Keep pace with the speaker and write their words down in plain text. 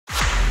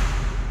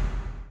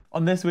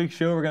On this week's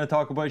show, we're going to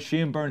talk about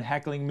Shane Byrne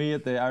heckling me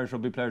at the Irish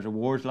Rugby Players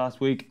Awards last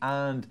week,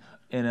 and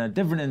in a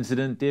different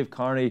incident, Dave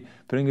Carty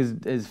putting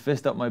his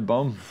fist up my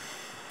bum.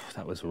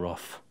 That was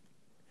rough.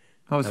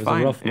 That was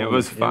fine. It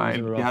was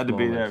fine. You had to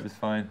be there. It was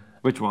fine.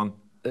 Which one?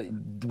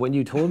 When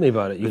you told me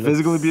about it, the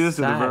physical abuse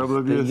or the verbal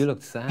abuse? You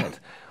looked sad.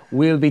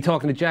 We'll be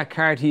talking to Jack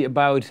Carty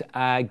about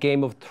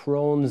Game of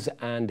Thrones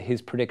and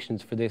his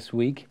predictions for this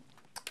week.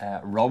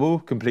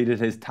 Robbo completed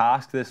his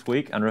task this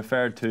week and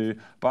referred to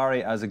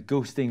Barry as a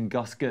ghosting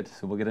gusket,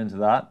 so we'll get into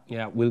that.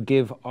 Yeah, we'll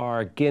give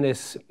our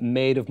Guinness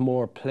Made of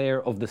More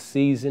Player of the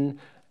Season,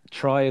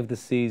 Try of the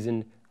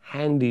Season,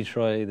 Handy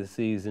Try of the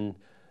Season,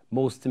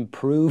 Most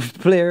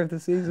Improved Player of the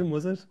Season,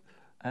 was it?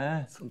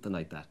 Something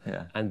like that.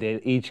 Yeah. And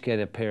they'll each get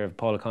a pair of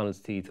Paul O'Connell's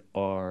teeth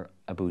or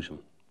a Boucham.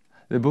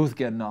 They both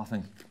get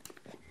nothing.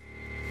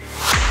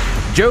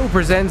 Joe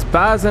presents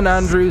Baz and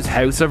Andrew's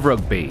House of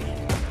Rugby,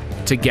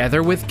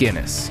 together with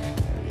Guinness.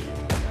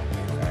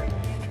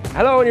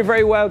 Hello and you're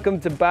very welcome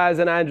to Baz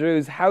and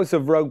Andrew's House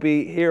of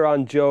Rugby here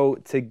on Joe,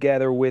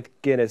 together with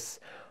Guinness.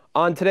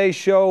 On today's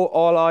show,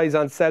 all eyes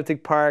on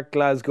Celtic Park,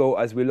 Glasgow,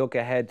 as we look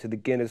ahead to the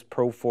Guinness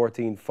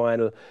PRO14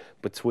 final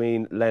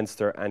between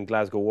Leinster and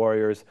Glasgow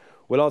Warriors.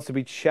 We'll also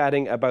be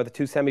chatting about the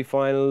two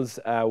semi-finals,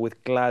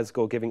 with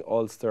Glasgow giving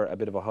Ulster a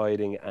bit of a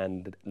hiding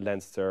and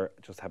Leinster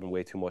just having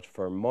way too much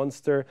for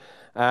Munster.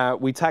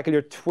 We tackle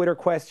your Twitter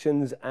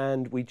questions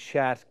and we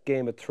chat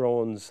Game of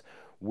Thrones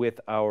with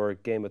our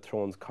Game of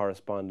Thrones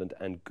correspondent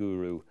and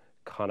guru,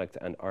 Connacht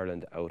and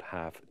Ireland out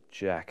half,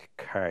 Jack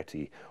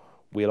Carty.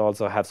 We'll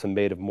also have some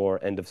Made of More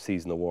end of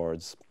season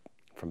awards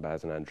from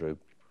Baz and Andrew.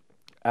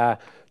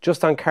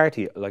 Just on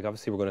Carty, like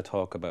obviously we're going to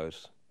talk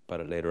about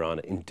it later on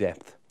in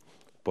depth.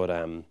 But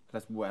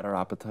let's whet our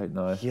appetite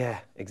now. Yeah,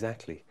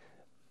 exactly.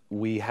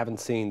 We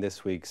haven't seen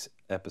this week's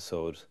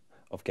episode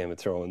of Game of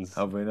Thrones.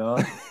 Have we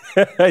not?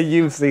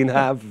 You've seen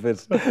half of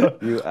it,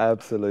 you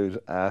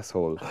absolute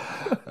asshole.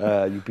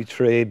 You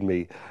betrayed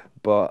me.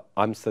 But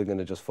I'm still going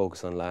to just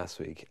focus on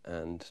last week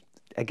and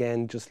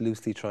again, just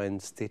loosely try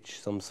and stitch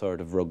some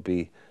sort of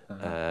rugby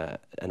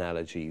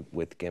analogy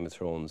with Game of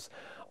Thrones.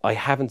 I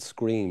haven't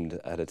screamed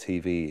at a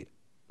TV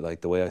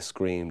like the way I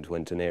screamed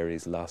when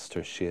Daenerys lost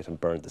her shit and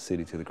burnt the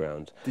city to the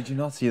ground. Did you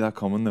not see that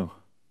coming though?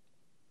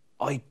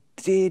 I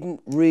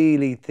didn't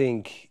really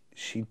think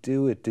she'd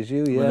do it, did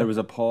you? Yeah. When there was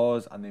a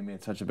pause and they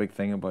made such a big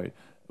thing about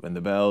when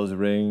the bells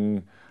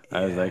ring.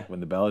 I was like,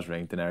 when the bells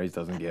ring, Daenerys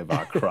doesn't give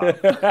a crap.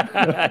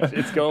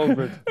 It's going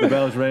for it. The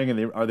bells ring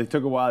and they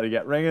took a while to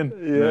get ringing.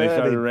 And then they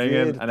started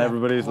ringing and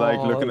everybody's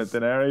like looking at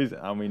Daenerys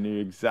and we knew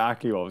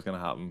exactly what was going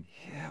to happen.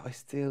 Yeah, I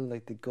still,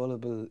 like the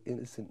gullible,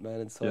 innocent man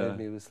inside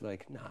me was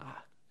like, nah.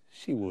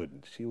 She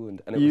wouldn't.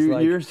 And it was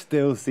like, you're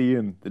still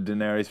seeing the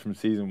Daenerys from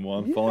season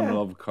 1 falling in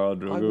love with Khal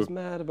Drogo. I was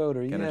mad about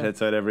her. Getting her tits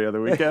out every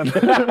other weekend.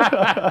 You're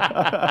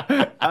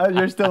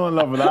still in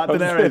love with that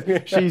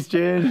Daenerys. She's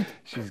changed.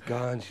 She's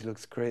gone. She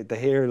looks great. The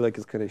hair like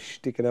is kind of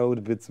sticking out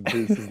in bits and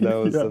pieces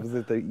now. And stuff.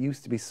 They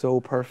used to be so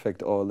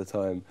perfect all the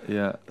time.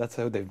 Yeah. That's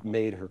how they've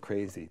made her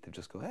crazy. They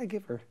just go, hey,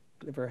 give her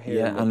hair.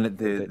 Yeah, and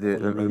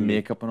the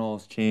makeup and all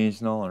has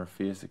changed and all, and her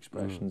face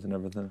expressions and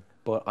everything.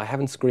 But I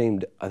haven't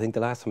screamed. I think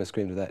the last time I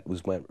screamed at that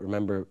was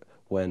remember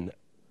when,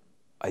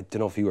 I don't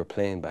know if you were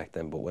playing back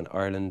then, but when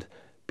Ireland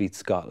beat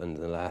Scotland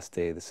in the last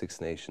day of the Six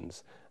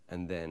Nations,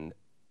 and then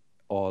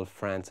all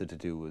France had to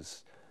do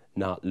was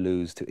not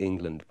lose to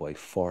England by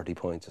 40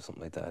 points or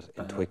something like that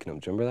in Twickenham.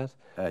 Do you remember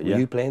that? Yeah.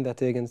 Were you playing that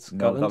day against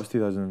Scotland? No, that was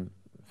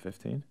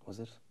 2015. Was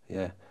it?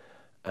 Yeah.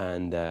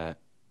 And that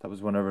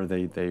was whenever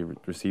they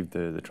received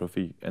the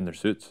trophy in their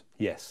suits.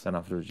 Yes. And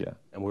afterwards, yeah.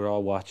 And we were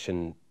all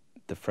watching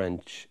the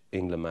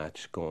French-England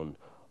match going,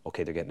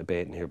 okay, they're getting a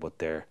bait in here, but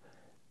they're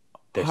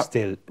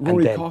still...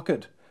 Rory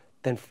Cockett.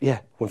 Then,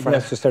 when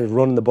France just started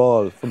running the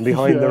ball from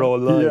behind their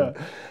own line. Yeah.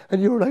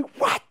 And you were like,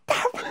 what the...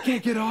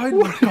 Can't get out,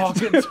 what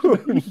Cockett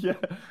doing? Yeah.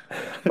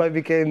 I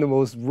became the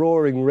most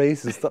roaring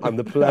racist on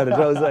the planet.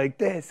 I was like,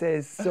 this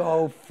is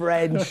so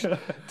French.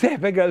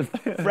 Typical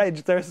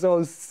French, they're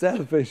so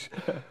selfish.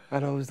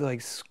 And I was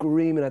like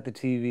screaming at the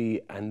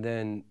TV, and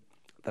then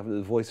that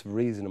little voice of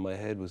reason in my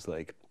head was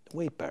like,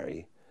 wait,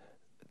 Barry,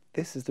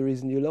 this is the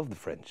reason you love the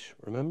French,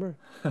 remember?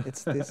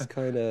 It's this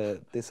kind of,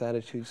 this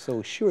attitude.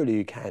 So surely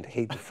you can't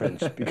hate the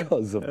French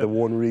because of the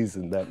one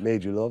reason that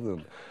made you love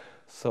them.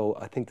 So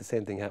I think the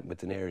same thing happened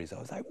with Daenerys. I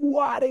was like,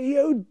 what are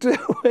you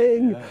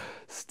doing? Yeah.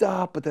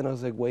 Stop. But then I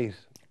was like, wait,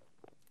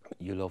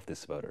 you love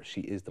this about her.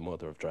 She is the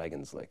mother of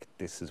dragons. Like,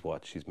 this is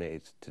what she's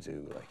made to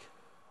do, like,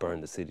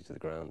 burn the city to the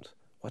ground.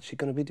 What's she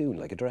going to be doing?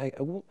 Like a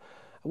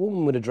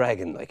woman with a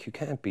dragon, like, you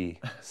can't be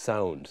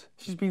sound.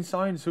 She's been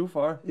sound so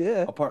far.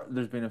 Yeah.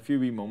 There's been a few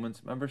wee moments.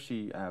 Remember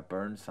she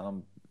burned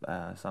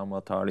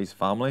Samuel Tarly's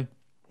family?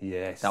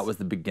 Yes. That was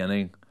the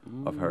beginning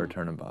of her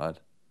turning bad.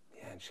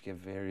 Yeah, and she gave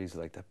Varys,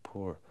 like, that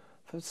poor...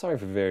 I felt sorry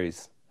for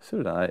Varys. So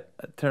did I.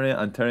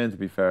 Tyrion, to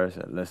be fair,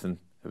 said, listen,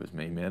 It was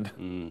me,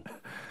 man.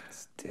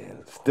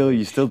 Still.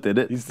 You still did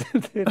it. You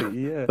still did it,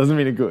 yeah. Doesn't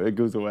mean it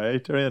goes away,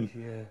 Terrain.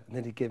 Yeah, and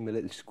then he gave him a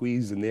little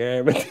squeeze in the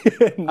arm at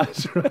the end.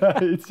 That's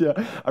right,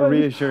 yeah. A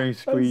reassuring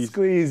squeeze.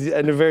 Squeeze,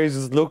 and the Varys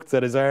just looked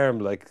at his arm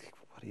like,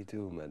 what are you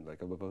doing, man?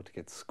 Like, I'm about to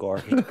get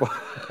scorched by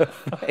a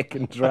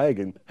fucking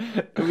dragon.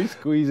 Can we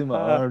squeeze my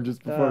arm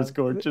just before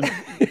scorching?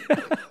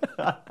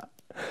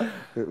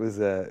 It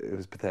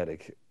was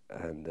pathetic,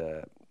 and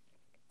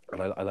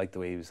I like the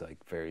way he was like,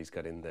 Varys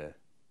got in the,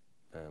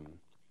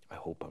 I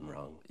hope I'm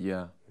wrong.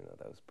 Yeah. You know,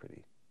 that was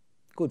pretty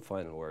good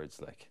final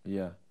words, like.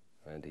 Yeah.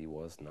 And he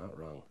was not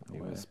wrong. He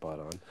was spot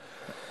on.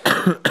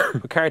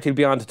 But Carty will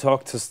be on to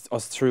talk to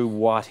us through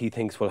what he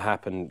thinks will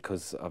happen,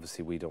 because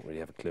obviously we don't really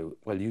have a clue.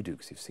 Well, you do,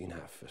 because you've seen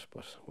half of it,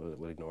 but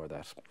we'll ignore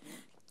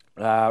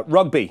that.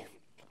 Rugby.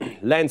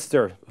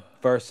 Leinster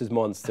versus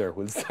Munster.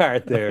 We'll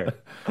start there.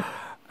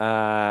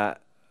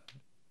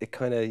 It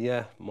kind of,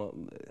 yeah,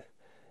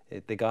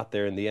 they got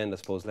there in the end, I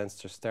suppose.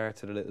 Leinster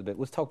started a little bit.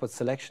 Let's talk about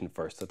selection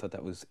first. I thought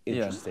that was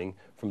interesting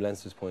from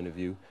Leinster's point of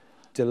view.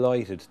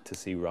 Delighted to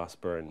see Ross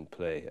Byrne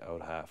play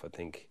out half. I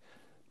think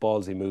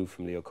ballsy move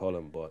from Leo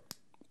Cullen, but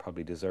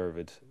probably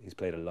deserved. He's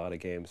played a lot of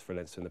games for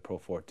Leinster in the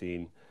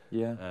PRO14.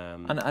 Yeah,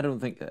 and I don't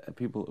think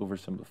people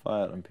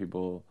oversimplify it, and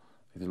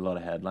there's a lot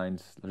of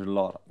headlines. There's a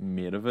lot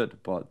made of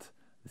it, but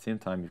at the same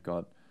time, you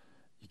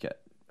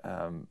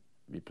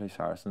play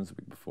Saracens the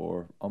week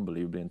before,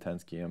 unbelievably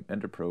intense game,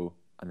 Interpro,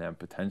 and then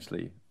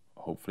potentially,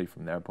 hopefully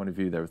from their point of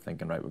view, they were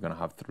thinking, right, we're going to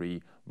have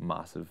 3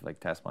 massive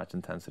test match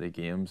intensity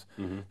games,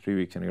 3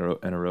 weeks in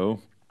a row.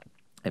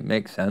 It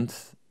makes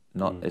sense.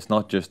 It's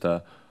not just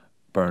a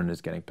Byrne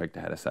is getting picked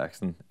ahead of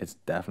Sexton. It's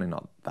definitely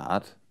not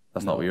that.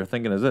 That's not what you're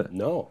thinking, is it?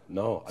 No.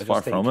 It's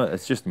far from it.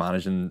 It's just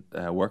managing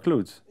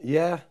workloads.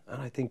 Yeah,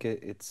 and I think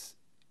it's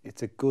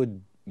a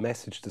good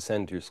message to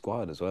send to your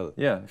squad as well.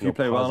 Yeah, if you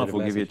play well enough,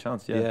 we'll give you a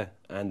chance. Yeah,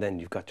 and then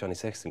you've got Johnny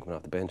Sexton coming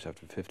off the bench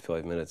after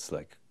 55 minutes,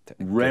 like.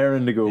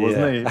 Raring to go,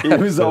 wasn't he? He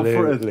was up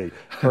for it.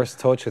 First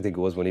touch, I think it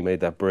was, when he made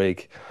that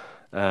break.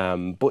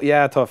 But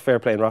yeah, I thought fair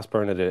play. And Ross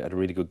Byrne had a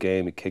really good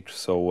game. He kicked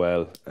so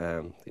well.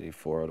 He did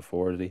 4 out of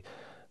 4, did he?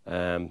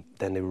 Then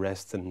they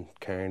resting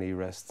Kearney,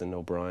 resting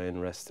O'Brien,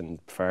 resting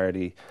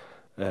Fardy.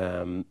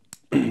 And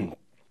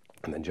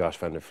then Josh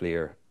van der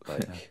Fleer.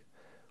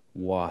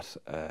 What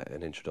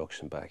an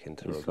introduction back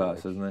into rugby. Class,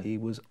 isn't he? He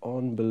was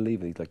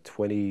unbelievable. He's like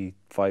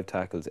 25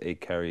 tackles, 8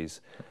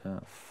 carries,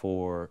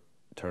 4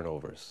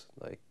 turnovers.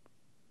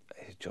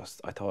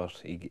 I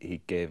thought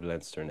he gave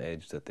Leinster an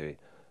edge that they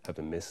have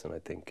been missing, I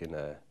think, in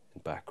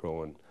back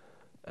row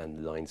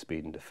and line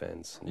speed and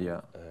defence.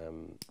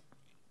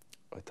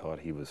 I thought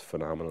he was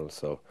phenomenal.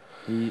 So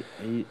he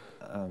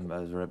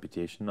has a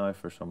reputation now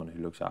for someone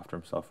who looks after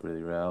himself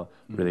really well,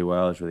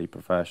 is really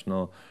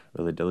professional,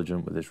 really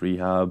diligent with his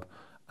rehab,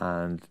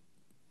 and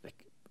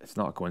it's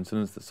not a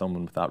coincidence that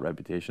someone with that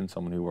reputation,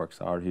 someone who works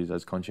hard, who's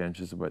as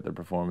conscientious about their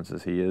performance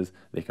as he is,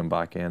 they come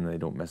back in and they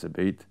don't miss a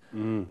beat.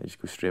 They just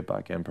go straight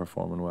back in,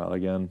 performing well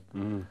again.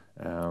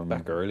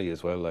 Back early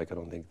as well. I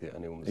don't think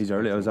anyone was. He's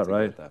early. Was that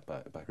right?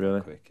 Back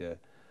really quick. Yeah.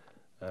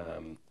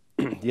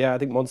 Yeah, I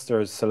think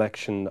Munster's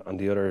selection, on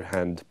the other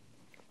hand,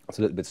 it's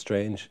a little bit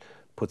strange.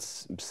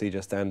 Puts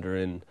CJ Stander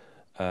in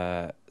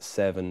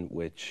 7,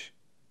 which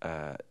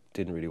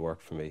didn't really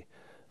work for me.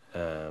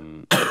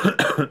 And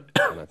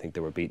I think they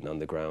were beaten on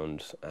the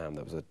ground.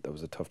 That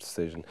was a tough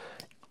decision.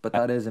 But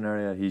that is an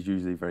area he's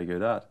usually very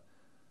good at.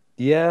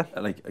 Yeah.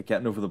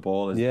 Getting over the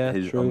ball is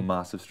a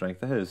massive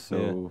strength of his.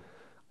 So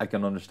I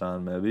can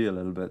understand maybe a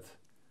little bit.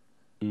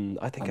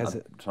 I think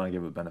I'm trying to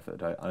give it benefit of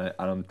doubt.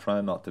 And I'm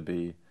trying not to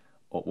be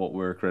what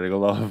we're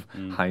critical of,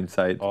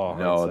 hindsight. Oh,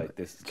 no, hindsight.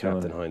 This is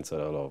Captain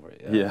Hindsight all over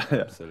it. Yeah,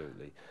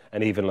 absolutely.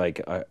 And even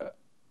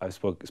I've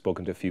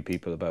spoken to a few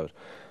people about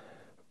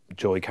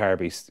Joey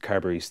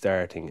Carberry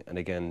starting, and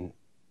again,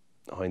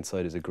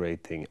 hindsight is a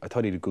great thing. I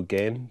thought he had a good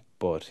game,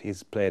 but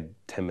he's played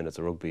 10 minutes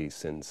of rugby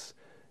since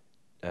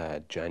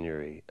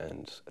January,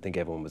 and I think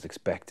everyone was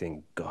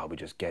expecting, God, we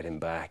just get him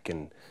back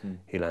and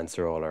he'll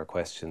answer all our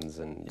questions,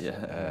 and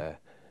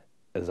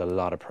there's a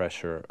lot of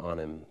pressure on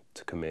him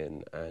to come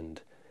in.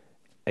 And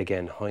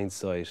again,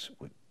 hindsight,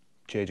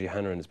 JJ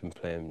Hanrahan has been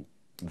playing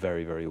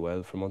very, very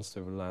well for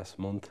Munster over the last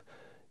month.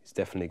 He's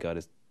definitely got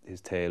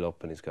his tail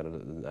up, and he's got a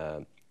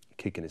little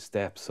kick in his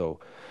step. So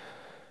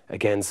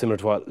again, similar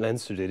to what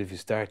Leinster did, if you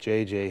start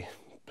JJ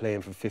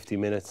playing for 50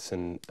 minutes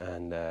and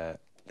then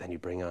you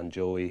bring on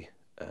Joey,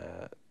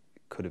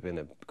 could have been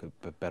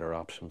a better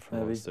option for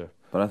Munster.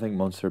 But I think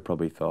Munster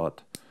probably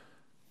thought,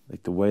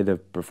 the way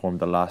they've performed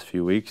the last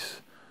few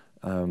weeks,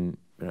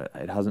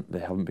 it hasn't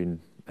been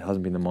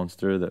the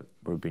Munster that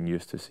we've been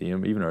used to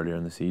seeing, even earlier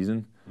in the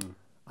season.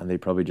 And they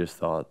probably just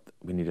thought,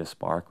 we need a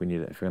spark. We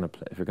need if you're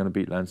going to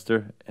beat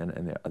Leinster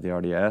in the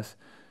RDS,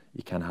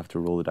 you kind of have to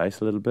roll the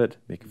dice a little bit,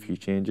 make a few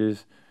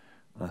changes.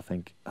 And I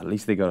think at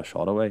least they got a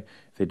shot away.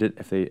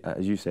 If they,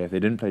 as you say, if they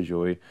didn't play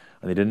Joey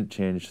and they didn't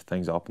change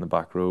things up in the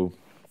back row,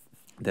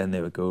 then they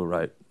would go,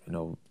 right,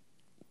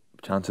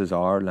 chances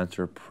are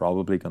Leinster are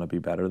probably going to be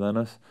better than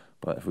us.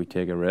 But if we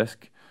take a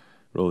risk,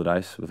 roll the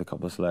dice with a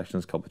couple of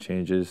selections, couple of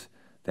changes,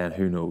 then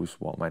who knows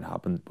what might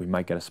happen. We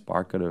might get a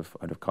spark out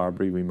of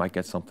Carberry. We might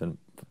get something,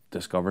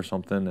 discover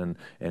something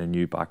in a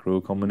new back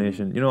row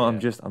combination. You know, I'm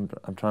trying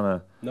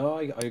to. No,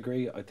 I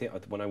agree. I think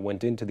when I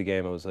went into the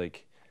game, I was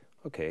like,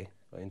 okay,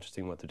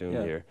 interesting what they're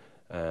doing here,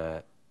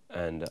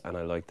 and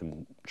I like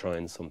them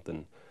trying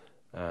something.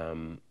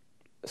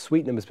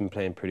 Sweetenham has been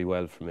playing pretty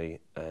well for me,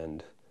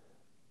 and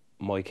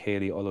Mike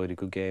Haley, although he had a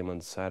good game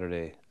on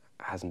Saturday,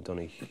 hasn't done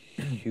a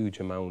huge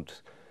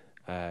amount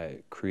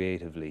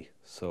creatively.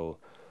 So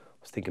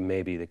I was thinking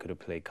maybe they could have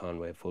played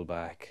Conway at full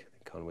back.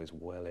 Conway's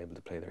well able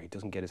to play there. He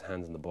doesn't get his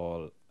hands on the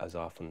ball as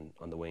often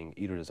on the wing.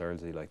 Either does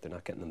Earlsey. Like, they're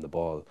not getting him the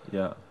ball.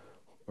 Yeah.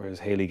 Whereas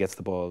Haley gets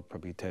the ball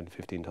probably 10,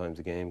 15 times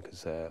a game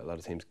because a lot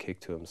of teams kick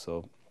to him.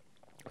 So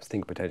I was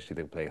thinking potentially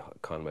they would play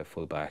Conway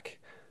full back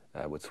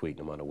with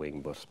Sweetenham on a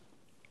wing. But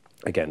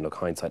again, look,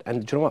 hindsight.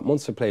 And do you know what?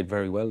 Munster played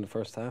very well in the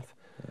first half.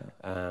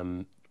 Yeah.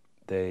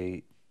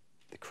 They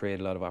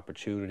created a lot of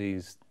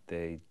opportunities.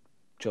 They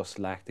just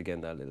lacked,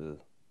 again, that little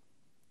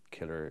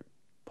killer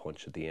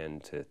punch at the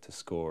end to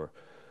score.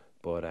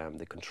 But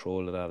they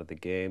controlled it out of the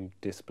game.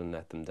 Discipline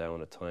let them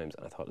down at times.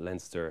 And I thought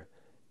Leinster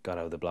got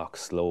out of the block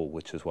slow,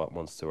 which is what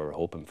Munster were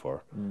hoping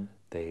for.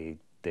 They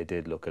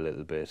did look a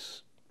little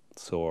bit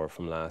sore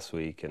from last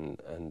week,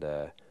 and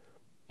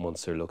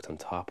Munster looked on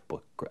top.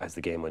 But as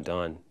the game went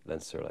on,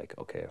 Leinster like,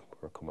 okay,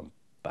 we're coming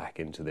back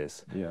into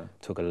this. Yeah.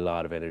 Took a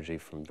lot of energy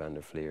from Van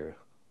der Fleer,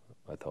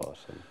 I thought.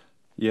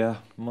 Yeah,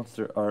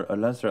 Munster or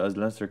Leinster, as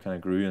Leinster kind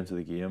of grew into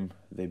the game,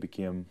 they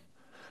became.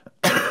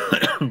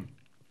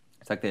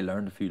 It's like they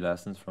learned a few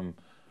lessons from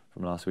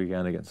last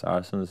weekend against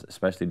Saracens,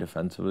 especially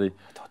defensively.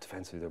 I thought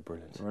defensively they're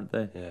brilliant, weren't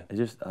they?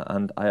 Yeah.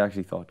 And I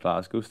actually thought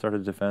Glasgow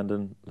started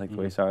defending like the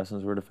way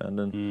Saracens were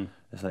defending.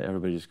 It's like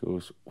everybody just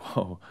goes,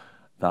 whoa,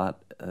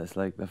 it's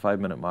like the 5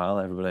 minute mile.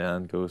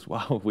 Everybody goes,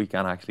 wow, we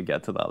can actually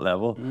get to that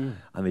level,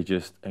 and they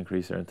just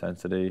increase their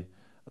intensity.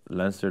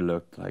 Leinster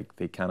looked like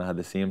they kind of had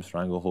the same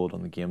stranglehold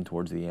on the game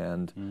towards the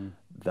end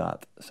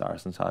that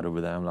Saracens had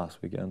over them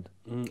last weekend.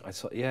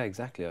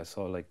 Exactly. I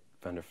saw like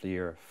Van der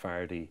Fleer,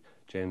 Fardy,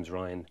 James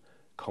Ryan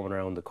coming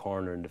around the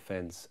corner in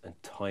defence and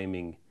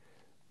timing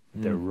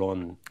their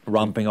run,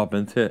 ramping up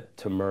into it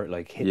to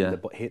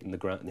hitting the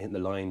ground, hitting the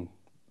line,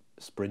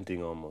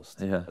 sprinting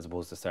almost, as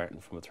opposed to starting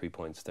from a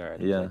 3-point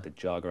start. It was like the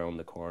jog around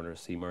the corner,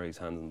 see Murray's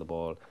hands on the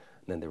ball,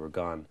 and then they were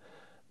gone.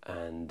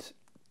 And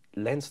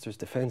Leinster's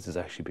defence has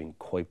actually been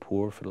quite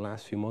poor for the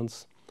last few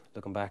months.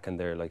 Looking back, and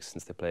they're like,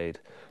 since they played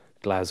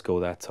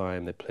Glasgow that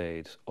time, they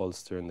played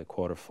Ulster in the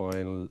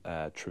quarter-final,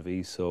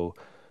 Treviso,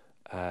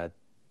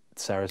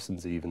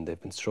 Saracens even,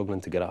 they've been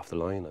struggling to get off the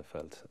line, I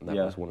felt. And that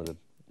was one of the...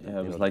 Yeah,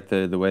 it was like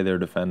the way they were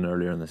defending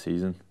earlier in the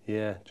season.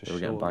 Yeah. They were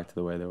getting back to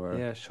the way they were.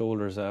 Yeah,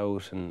 shoulders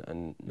out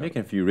and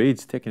making a few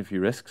reads, taking a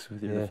few risks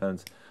with your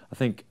defence. I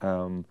think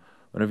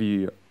whenever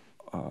you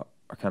are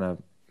kind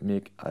of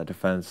make a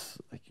defence,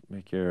 like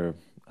make your...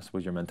 I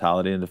suppose your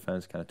mentality in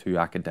defence kind of too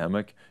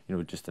academic, you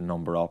know, just to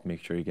number up,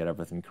 make sure you get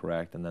everything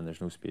correct, and then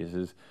there's no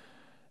spaces.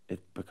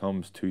 It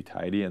becomes too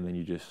tidy, and then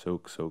you just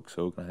soak.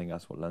 And I think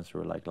that's what Leinster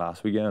were like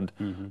last weekend.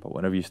 But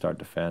whenever you start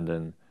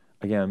defending,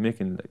 again,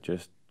 making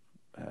just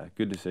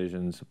good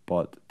decisions,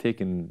 but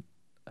taking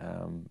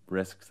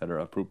risks that are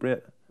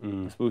appropriate.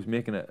 I suppose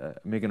making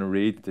a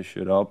read to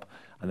shoot up,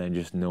 and then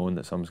just knowing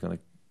that someone's going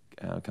to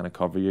kind of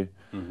cover you.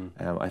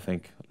 I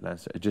think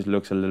Leinster, it just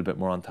looks a little bit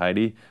more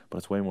untidy, but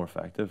it's way more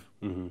effective.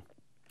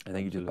 I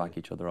think you just back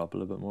each other up a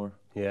little bit more.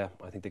 Yeah,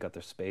 I think they got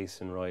their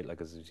spacing right.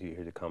 Like, as you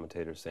hear the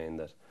commentators saying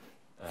that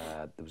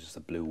there was just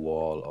a blue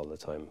wall all the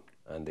time,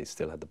 and they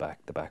still had the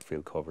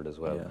backfield covered as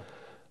well.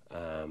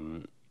 Yeah.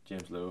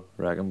 James Lowe,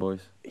 Regan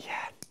boys.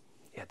 Yeah,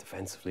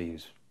 defensively he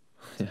was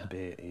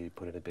he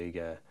put in a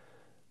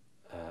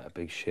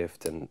big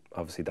shift, and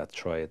obviously that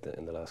try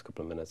in the last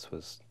couple of minutes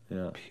was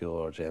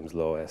pure James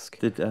Lowe-esque.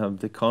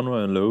 Did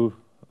Conway and Lowe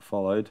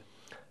fall out,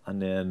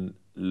 and then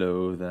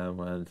Lowe then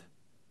went,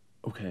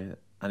 okay,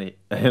 and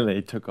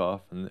he took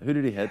off, and who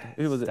did he hit?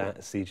 Who was it?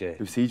 CJ. It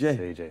was CJ?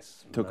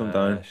 CJ took him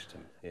down,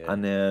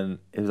 and then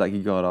it was like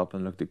he got up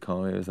and looked at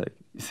Conway, it was like,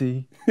 you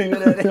see? And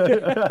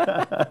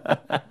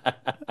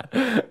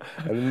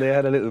then they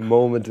had a little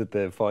moment at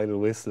the final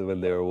whistle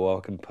when they were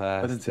walking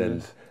past,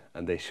 and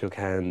they shook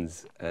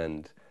hands,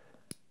 and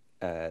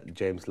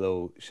James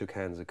Lowe shook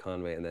hands with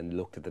Conway and then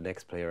looked at the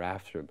next player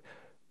after him,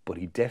 but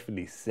he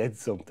definitely said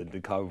something to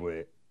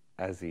Conway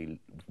as he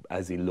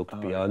looked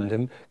beyond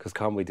him, because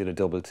Conway did a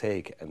double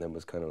take and then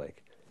was kind of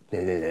like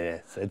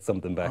said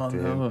something back to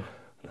him, and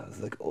I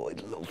was like,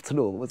 I'd love to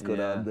know what's going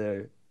on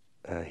there.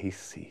 He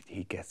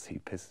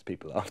pisses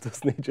people off,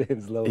 doesn't he,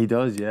 James Lowe? He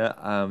does, yeah.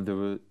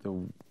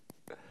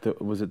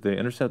 Was it the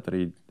intercept that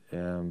he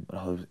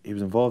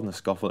was involved in a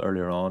scuffle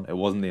earlier on? It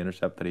wasn't the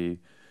intercept that he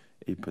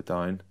put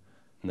down.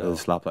 No, the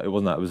slap. It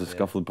wasn't that. It was a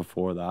scuffle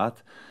before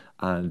that,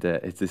 and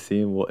it's the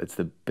same. It's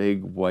the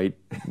big white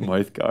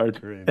mouth guard.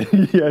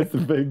 Yeah, it's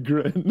the big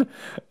grin,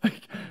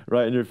 like,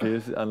 right in your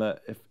face. And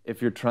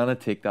if you're trying to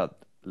take that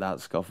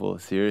scuffle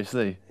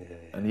seriously,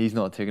 and he's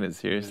not taking it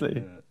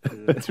seriously,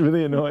 It's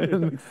really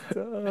annoying.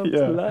 Stop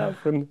Yeah.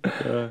 laughing.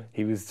 Yeah.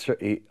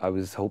 I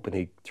was hoping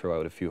he'd throw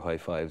out a few high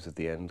fives at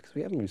the end because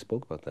we haven't really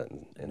spoke about that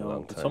in a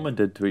long But time. someone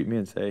did tweet me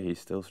and say he's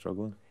still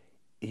struggling.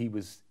 He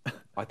was.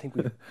 I think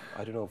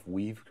I don't know if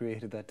we've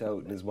created that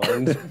doubt in his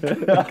mind.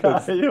 I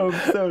hope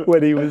so.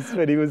 when he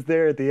was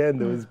there at the end,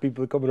 there was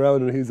people coming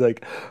around and he was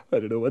like, I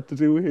don't know what to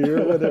do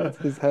here. Whether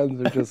his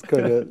hands are just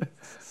kind of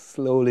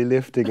slowly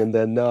lifting and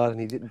then not,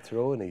 and he didn't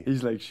throw any.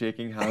 He's like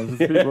shaking hands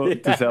with people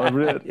to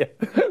celebrate. Yeah,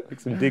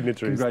 like some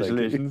dignitaries.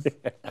 Congratulations.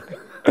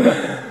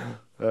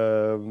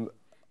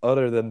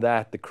 Other than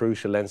that, the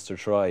crucial Leinster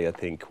try, I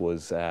think,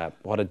 was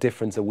what a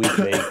difference a week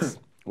makes.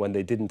 When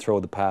they didn't throw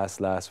the pass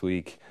last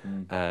week,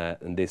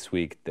 and this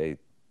week they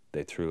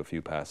threw a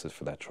few passes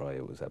for that try.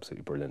 It was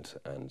absolutely brilliant,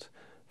 and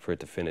for it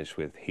to finish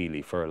with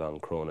Healy, Furlong,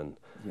 Cronin,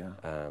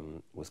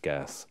 was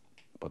gas.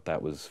 But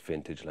that was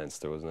vintage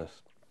Leinster, wasn't it?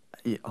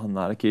 Yeah, on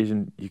that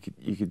occasion, you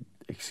could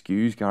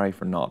excuse Gary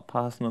for not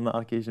passing on that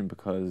occasion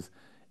because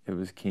it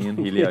was Kane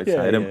Healy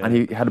outside him, and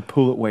he had to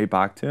pull it way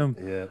back to him.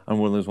 Yeah. And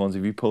one of those ones,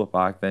 if you pull it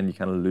back, then you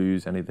kind of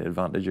lose any of the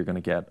advantage you're going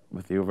to get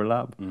with the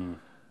overlap.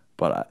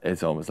 But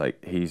it's almost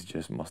like he's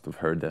just must have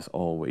heard this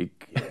all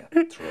week.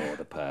 Yeah, throw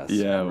the pass.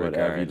 Yeah,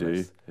 whatever you do.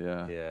 regardless.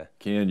 Yeah. Yeah.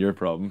 Kane, your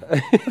problem.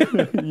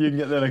 You can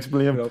get the next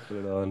blame. Put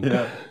it on.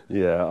 Yeah.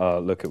 Yeah.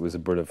 Look, it was a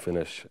brilliant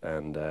finish,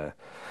 and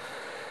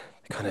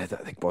kind of, I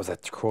think, what was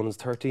that Cronin's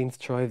 13th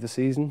try of the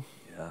season?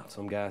 Yeah.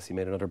 Some gas. He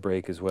made another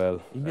break as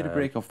well. He made a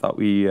break off that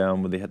wee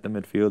when they hit the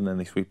midfield and then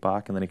they sweep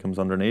back and then he comes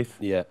underneath.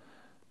 Yeah.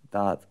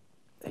 That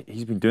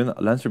he's been doing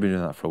that. Leinster have been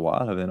doing that for a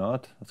while, have they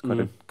not? That's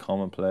quite a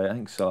common play. I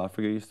think South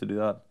Africa used to do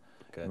that.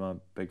 Okay. My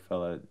big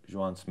fella,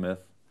 Joan Smith,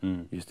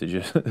 used to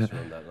just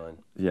Run that line.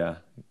 yeah,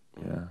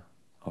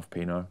 off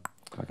Pinar,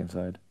 back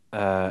inside.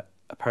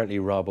 Apparently,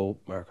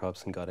 Mark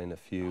Hobson got in a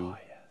few. Oh,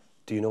 yeah.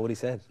 Do you know what he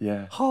said?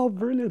 Yeah. Oh,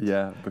 brilliant.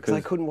 Yeah, Because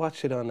I couldn't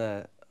watch it on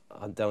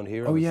down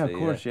here. Oh yeah, of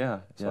obviously, course, yeah.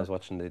 So I was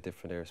watching the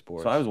different air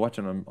sports. So I was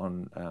watching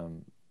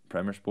on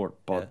Premier Sport,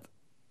 but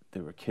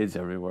there were kids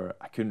everywhere.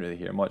 I couldn't really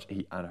hear much.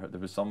 I heard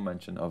there was some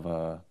mention of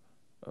a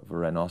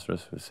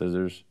rhinoceros with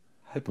scissors.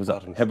 Was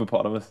that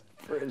hippopotamus?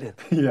 Brilliant.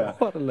 Yeah.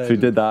 What a legend. So he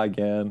did that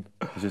again.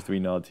 It's just a wee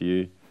nod to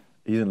you.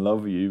 He's in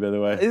love with you, by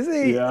the way. Is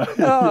he? Yeah.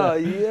 Oh,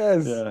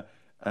 yes.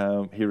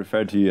 Yeah. He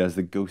referred to you as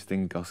the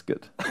ghosting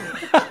gusket.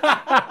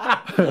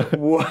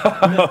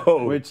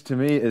 Wow. Which to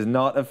me is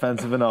not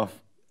offensive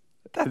enough.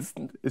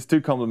 It's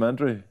too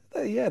complimentary.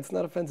 Yeah, it's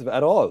not offensive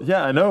at all.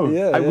 Yeah, I know.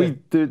 Yeah, We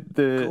the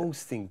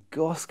Ghosting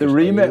Gusket. the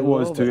remit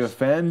was to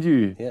offend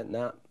you. Yeah,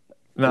 nah.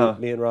 No.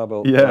 Me and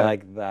Robbo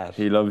like that.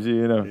 He loves you,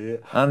 you know. Yeah.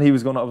 And I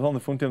was on the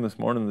phone to him this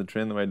morning on the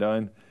train on the way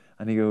down,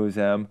 and he goes,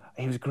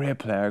 he was a great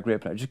player,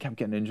 just kept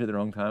getting injured at the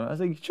wrong time. I was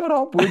like, shut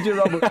up, would you,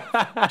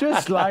 Robbo?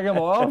 Just slag him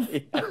off.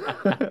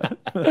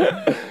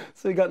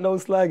 So he got no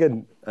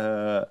slagging?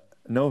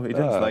 No, he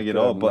didn't slag you at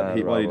all,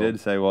 but what he did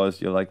say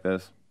was, you like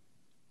this?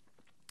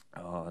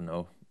 Oh,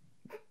 no.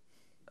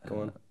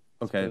 Go on.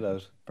 Okay. Spit it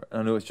out.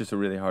 I know it's just a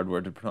really hard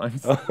word to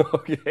pronounce.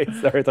 Okay,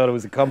 sorry, I thought it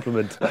was a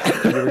compliment.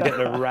 You were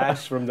getting a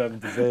rash from them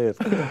to say it.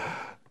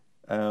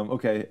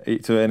 Okay,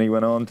 so then he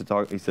went on to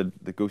talk, he said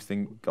the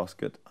ghosting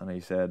gusket, and he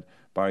said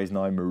Barry's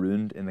now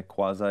marooned in the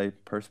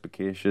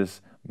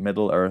quasi-perspicacious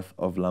middle earth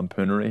of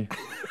lampoonery.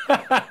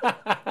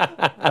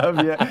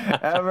 Have you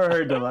ever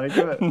heard the like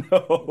of it?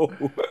 No.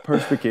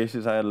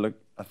 Perspicacious, I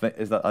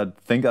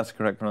think that's the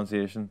correct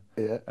pronunciation.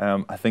 Yeah.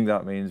 I think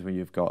that means when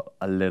you've got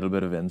a little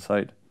bit of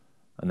insight,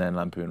 and then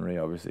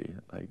lampoonery, obviously,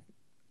 like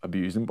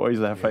abusing boys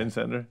left, right, and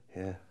centre.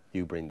 Yeah,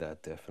 you bring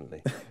that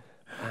definitely.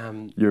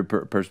 You're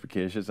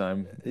perspicacious.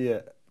 I'm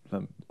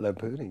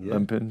Lampooning, yeah.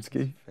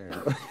 Lampoonsky. Fair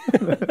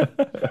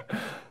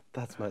enough.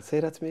 That's mad. Say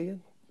that to me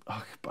again.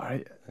 Oh,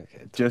 Barry.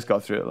 Okay. Just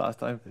got through it last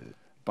time.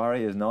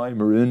 Barry is now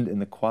marooned in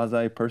the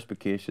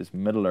quasi-perspicacious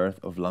middle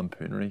earth of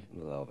lampoonery.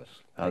 Love it.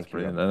 That's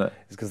brilliant, isn't it?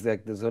 It's because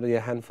there's only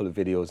a handful of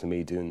videos of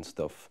me doing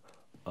stuff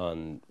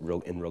in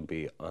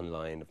rugby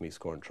online of me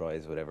scoring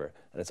tries, whatever,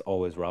 and it's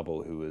always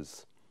Robbo who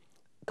is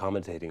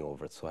commentating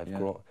over it. So I've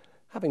grown,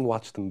 having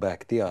watched them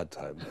back the odd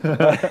time,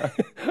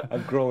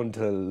 I've grown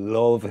to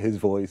love his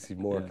voice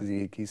more because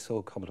he's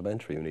so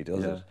complimentary when he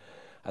does it,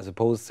 as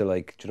opposed to,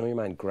 like, do you know your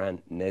man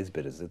Grant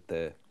Nesbitt? Is it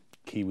the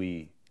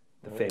Kiwi,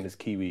 the famous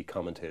Kiwi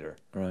commentator?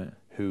 Right.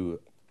 Who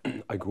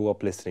I grew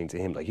up listening to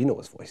him. Like, you know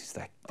his voice. He's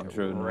that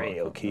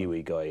real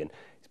Kiwi guy, and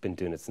he's been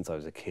doing it since I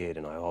was a kid.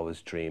 And I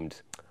always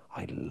dreamed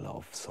I'd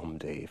love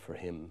someday for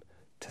him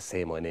to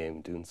say my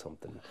name doing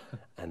something.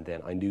 And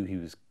then I knew he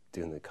was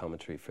doing the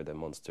commentary for the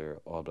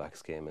Munster All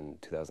Blacks game in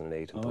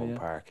 2008 in Thome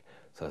Park.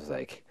 So I was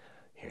like,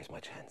 here's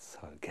my chance.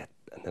 I'll get.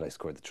 And then I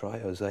scored the try.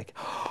 I was like,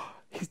 oh,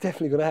 he's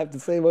definitely going to have to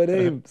say my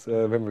name. So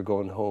I remember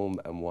going home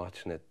and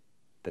watching it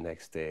the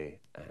next day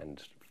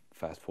and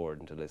fast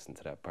forwarding to listen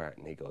to that part.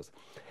 And he goes,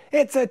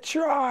 it's a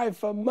try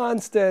for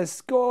Munster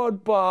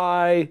scored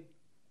by...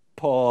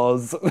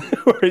 Pause,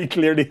 where he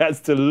clearly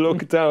has to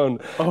look down,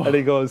 and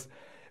he goes,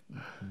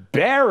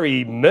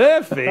 Barry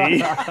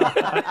Murphy?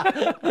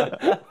 A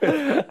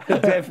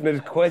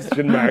definite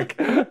question mark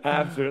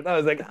after it. I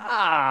was like,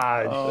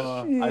 I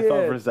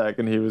thought for a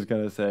second he was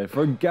going to say,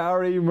 for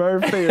Gary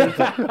Murphy. Or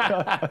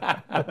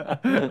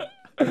something.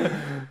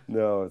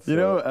 No, it's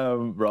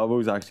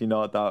Robbo's actually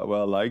not that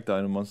well liked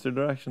down in Munster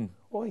direction.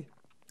 Why?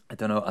 I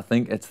don't know. I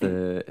think it's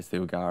the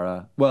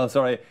O'Gara. Well,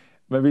 sorry,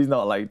 maybe he's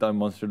not liked down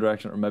Munster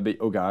direction, or maybe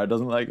O'Gara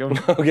doesn't like him.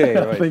 Okay,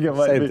 right. I think it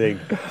might Same be. thing.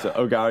 So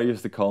O'Gara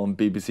used to call him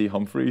BBC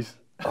Humphreys.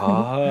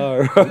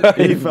 Ah, right.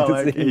 He felt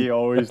like he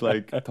always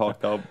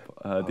talked up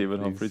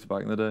David Humphreys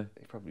back in the day.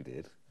 He probably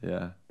did.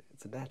 Yeah.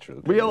 It's a natural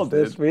thing. We all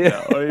did.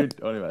 Yeah,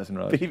 only messing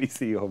around.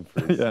 BBC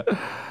Humphreys. Yeah.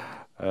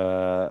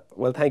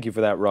 Well, thank you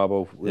for that,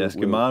 Robbo. Yes,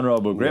 good man,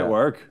 Robbo. Great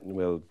work.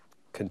 We'll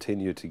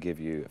continue to give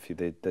you a few.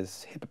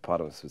 There's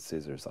hippopotamus with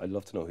scissors. I'd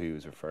love to know who he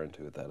was referring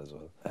to with that as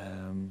well.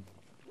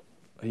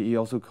 He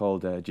also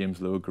called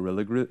James Lowe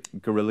gorilla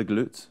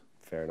glutes.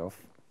 Fair enough.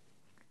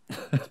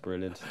 That's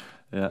brilliant.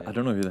 Yeah, I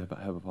don't know who the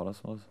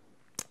hippopotamus was.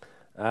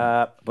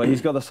 But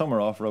he's got the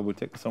summer off, Rob. We'll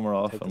take the summer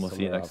off and we'll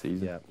see you next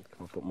season. Yeah,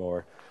 come up with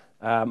more.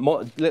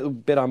 Little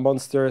bit on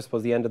Munster, I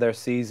suppose the end of their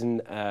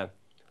season.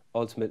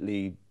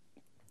 Ultimately,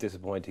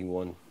 disappointing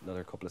one.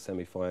 Another couple of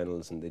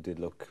semi-finals, and they did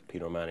look,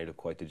 Peter O'Mahony looked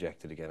quite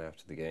dejected again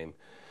after the game.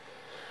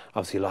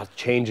 Obviously a lot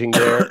changing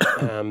there.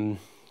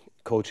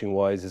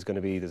 Coaching-wise,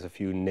 there's a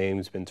few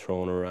names been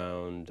thrown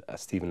around.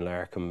 Stephen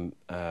Larkham,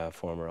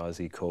 former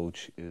Aussie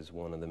coach, is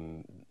one of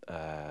them,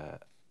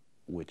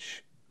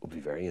 which will be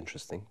very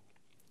interesting.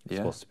 It's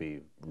supposed to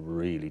be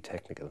really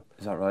technical.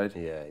 Is that right?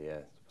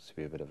 Yeah. It's supposed to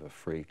be a bit of a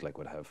freak,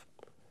 would have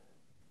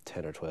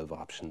 10 or 12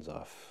 options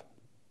off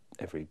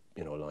every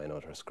line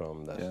out or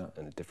scrum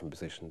in different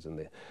positions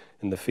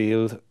in the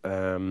field.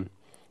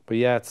 But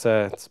yeah,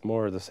 it's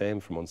more of the same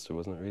for Munster,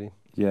 wasn't it, really?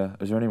 Yeah.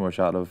 Is there any more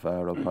chat of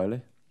Rob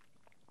Howley?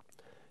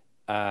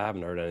 I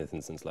haven't heard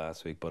anything since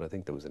last week, but I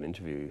think there was an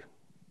interview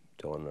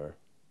done, or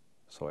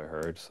so I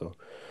heard. So,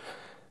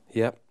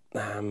 yeah.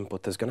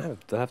 But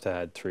they'll have to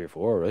add 3 or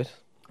 4, right?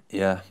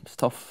 Yeah, it's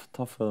tough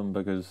for them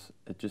because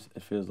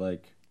it feels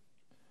like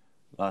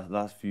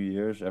last few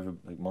years,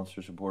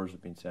 Munster supporters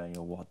have been saying,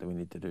 what do we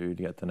need to do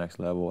to get to the next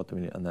level? What do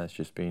we need? And then it's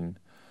just been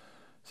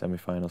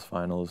semi-finals,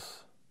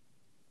 finals,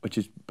 which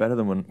is better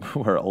than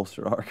where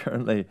Ulster are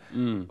currently.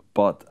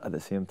 But at the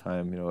same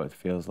time, it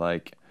feels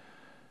like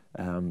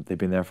they've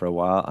been there for a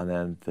while, and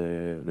then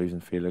the losing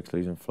Felix,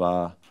 losing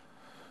Fla,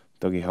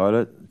 Dougie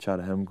Howlett, chat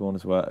of him going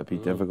as well. It'd be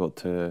difficult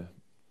to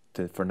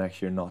for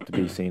next year not to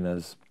be seen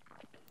as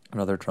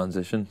another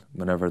transition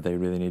whenever they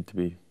really need to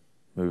be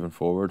moving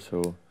forward.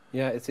 So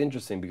yeah, it's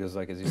interesting because,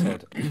 as you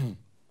said,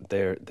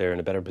 they're in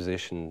a better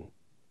position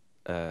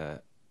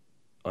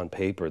on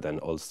paper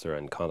than Ulster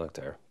and Connacht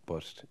are.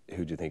 But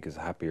who do you think is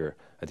happier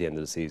at the end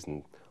of the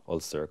season,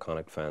 Ulster,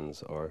 Connacht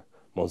fans, or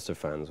Munster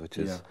fans? Which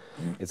is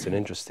it's an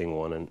interesting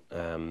one,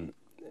 and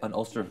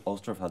Ulster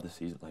have had the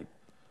season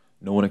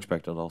no one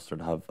expected Ulster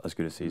to have as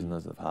good a season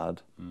as they've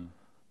had.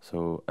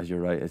 So as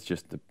you're right, it's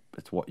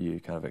it's what you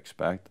kind of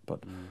expect.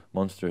 But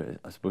Munster,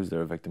 I suppose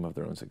they're a victim of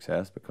their own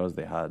success because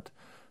they had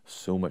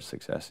so much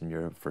success in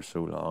Europe for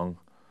so long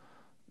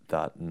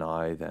that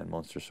now then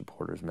Munster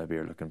supporters maybe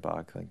are looking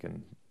back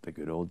thinking the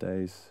good old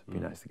days.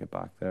 It'd be nice to get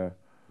back there.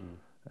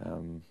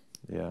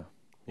 Yeah,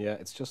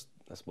 it's just,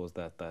 I suppose,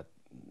 that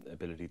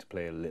ability to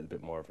play a little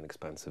bit more of an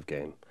expansive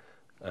game,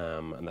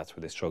 and that's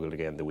where they struggled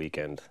again the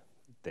weekend.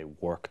 They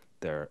worked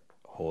their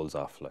holes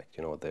off,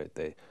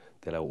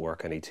 they'll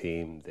outwork any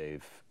team.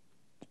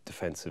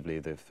 Defensively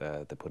they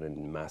put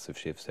in massive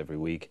shifts every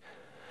week,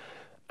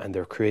 and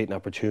they're creating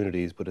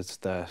opportunities, but it's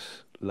that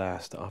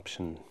last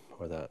option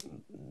or that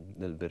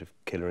little bit of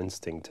killer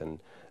instinct, and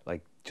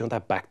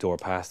that backdoor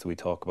pass that we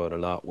talk about a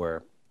lot,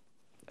 where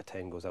a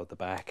 10 goes out the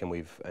back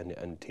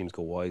and teams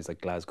go wide.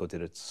 Glasgow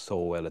did it so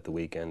well at the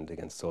weekend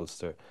against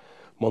Ulster.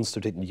 Munster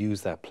didn't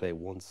use that play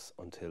once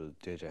until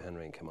JJ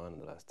Henry came on in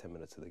the last 10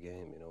 minutes of the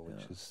game,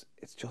 which is,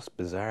 it's just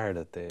bizarre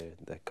that they've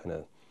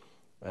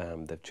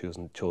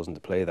chosen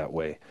to play that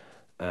way.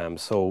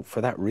 So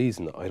for that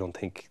reason, I don't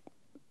think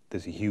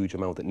there's a huge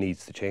amount that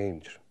needs to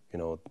change.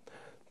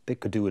 They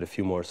could do with a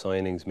few more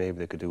signings. Maybe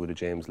they could do with a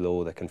James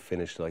Lowe that can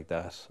finish like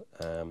that.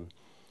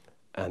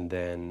 And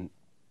then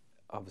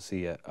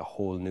obviously a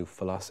whole new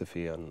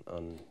philosophy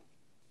on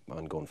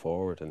going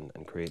forward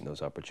and creating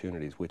those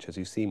opportunities, which, as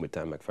you've seen with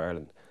Dan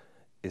McFarland,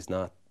 is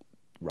not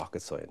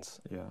rocket science.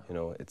 Yeah.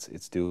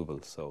 It's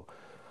doable. So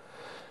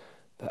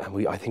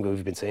I think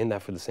we've been saying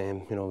that for the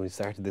same, we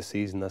started this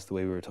season, that's the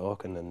way we were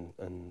talking,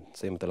 and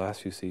same with the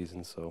last few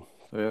seasons. So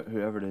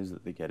whoever it is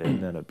that they get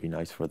in, then it'd be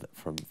nice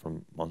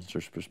from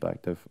Munster's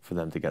perspective for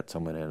them to get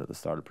someone in at the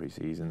start of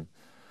pre-season.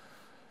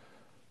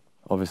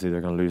 Obviously, they're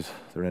going to lose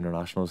their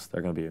internationals.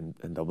 They're going to be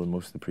in Dublin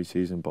most of the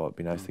pre-season, but it'd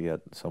be nice to get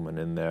someone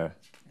in there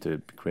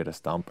to create a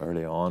stamp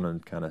early on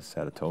and kind of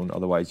set a tone.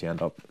 Otherwise, you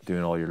end up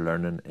doing all your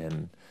learning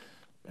in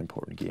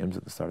important games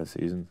at the start of the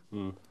season.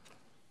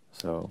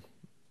 So,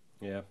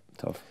 yeah,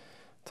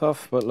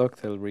 tough. But look,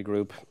 they'll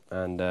regroup,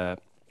 and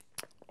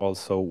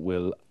also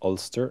will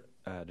Ulster.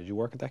 Did you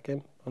work at that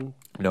game?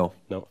 No.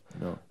 No.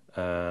 No.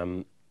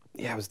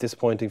 Yeah, it was a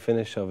disappointing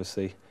finish,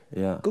 obviously.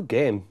 Yeah. Good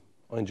game.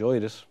 I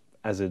enjoyed it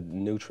as a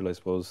neutral, I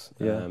suppose.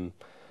 Yeah.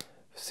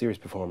 Serious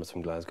performance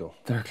from Glasgow.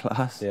 They're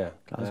class. Yeah,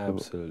 Glasgow,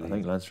 absolutely. I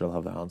think Leinster will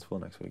have their hands full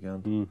next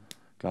weekend.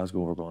 Glasgow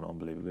were going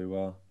unbelievably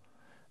well.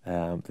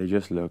 They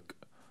just look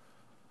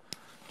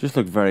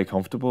very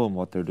comfortable in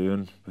what they're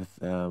doing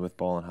with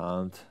ball in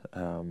hand.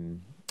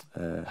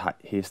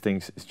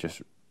 Hastings is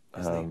just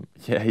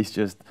he's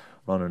just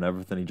running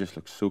everything. He just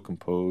looks so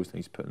composed, and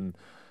he's putting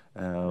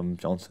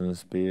Johnson in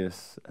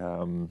space.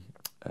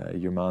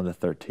 Your man, the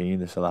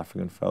 13, the South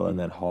African fella, and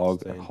then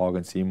Hogg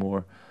and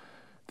Seymour.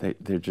 They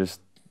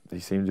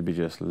seem to be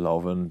just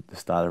loving the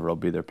style of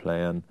rugby they're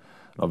playing. And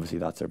obviously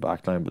that's their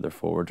back line, but their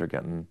forwards are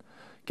getting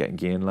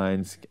gain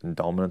lines, getting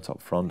dominance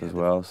up front as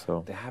well.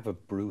 So they have a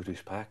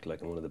brutish pack,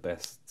 like one of the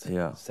best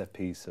set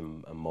piece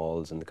and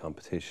mauls in the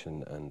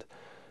competition, and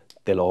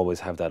they'll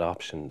always have that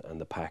option and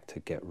the pack to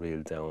get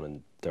reeled down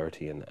and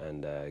dirty and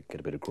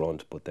get a bit of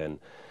grunt, but then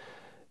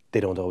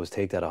they don't always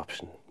take that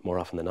option. More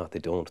often than not, they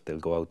don't. They'll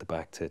go out the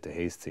back to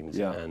Hastings,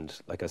 and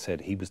like I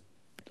said,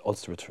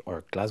 Ulster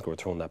or Glasgow were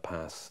throwing that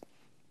pass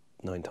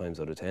 9 times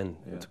out of 10.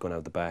 It's going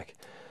out the back.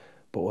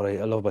 But what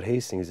I love about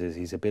Hastings is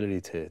his ability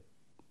to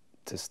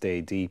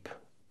stay deep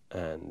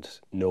and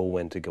know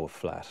when to go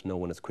flat, know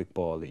when it's quick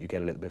ball, that you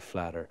get a little bit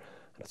flatter.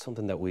 And it's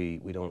something that we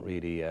don't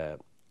really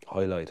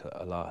highlight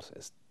a lot.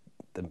 Is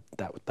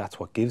that's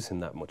what gives him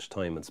that much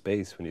time and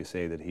space. When you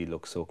say that he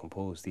looks so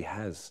composed, he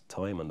has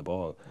time on the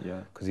ball.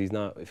 Yeah. Because he's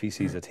not. If he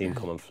sees a team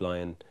coming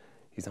flying,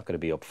 he's not going to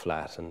be up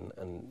flat,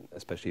 and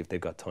especially if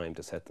they've got time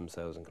to set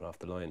themselves and get off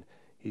the line.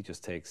 He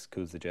just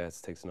cools the jets,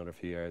 takes another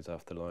few yards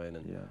off the line,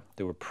 and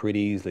they were pretty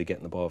easily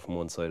getting the ball from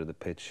one side of the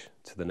pitch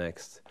to the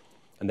next.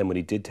 And then when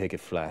he did take it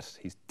flat,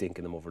 he's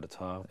dinking them over the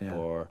top,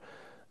 or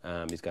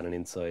he's got an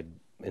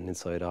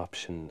inside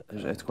option.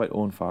 It's quite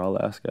Owen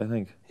Farrell-esque, I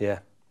think. Yeah,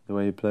 the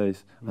way he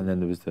plays. And then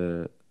there was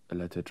the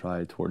led to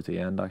try towards the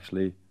end.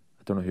 Actually,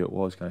 I don't know who it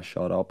was. Kind of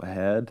shot up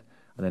ahead.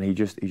 And then he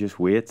just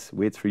waits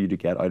for you to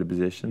get out of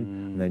position,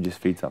 and then just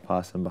feeds that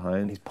pass in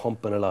behind. He's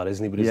pumping a lot,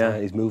 isn't he?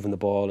 But he's moving the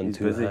ball in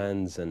two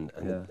hands, and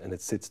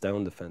it sits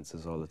down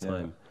defences all the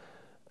time.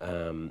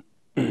 And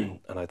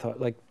I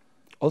thought, like,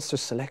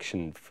 Ulster's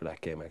selection for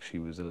that game actually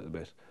was a little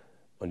bit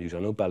unusual.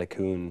 I know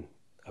Balakoon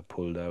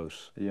pulled out.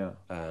 Yeah.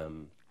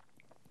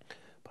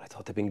 But I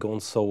thought they'd been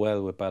going so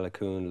well with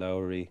Balakoon,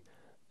 Lowry,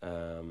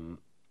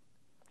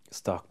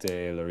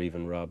 Stockdale, or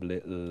even Rob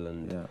Little,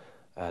 and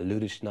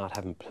Ludic not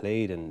having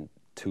played in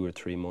 2 or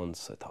 3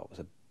 months. I thought it was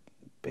a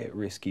bit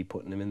risky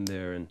putting him in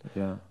there,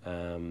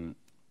 and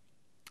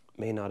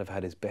may not have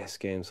had his best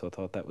game. So I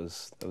thought that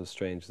was a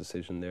strange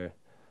decision there.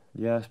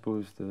 Yeah, I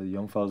suppose the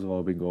young fellas have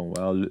all been going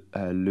well.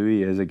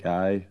 Louis is a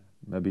guy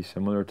maybe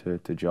similar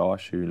to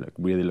Josh, who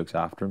really looks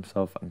after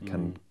himself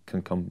and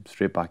can come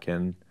straight back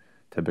in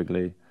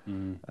typically.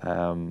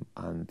 And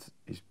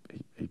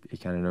he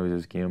kind of knows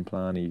his game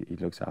plan. He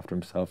looks after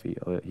himself. He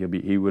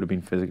would have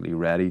been physically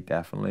ready,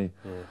 definitely.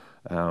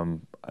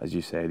 As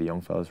you say, the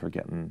young fellas were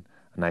getting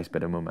a nice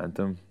bit of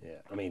momentum. Yeah,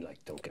 I mean, like,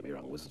 don't get me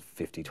wrong, it was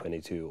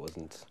 50-22. It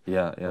wasn't.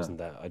 Wasn't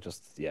that? I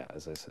just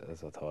as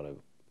I thought.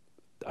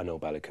 I know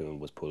Balakoon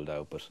was pulled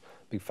out, but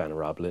big fan of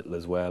Rob Little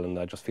as well, and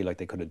I just feel like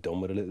they could have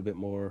done with a little bit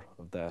more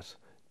of that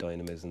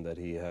dynamism that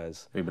he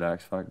has. A bit of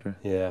X factor.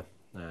 Yeah.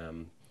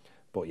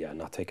 But yeah,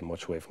 not taking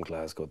much away from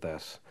Glasgow.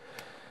 That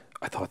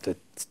I thought that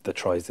the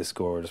tries they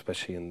scored,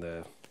 especially in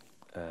the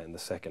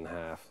second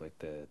half, like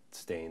the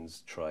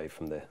Staines try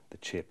from the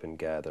chip and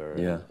gather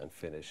and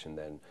finish, and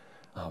then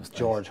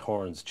George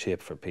Horn's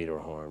chip for Peter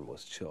Horn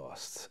was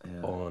just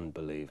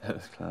unbelievable. That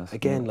was class.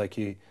 Again, like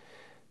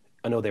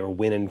I know they were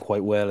winning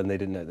quite well, and they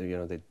didn't,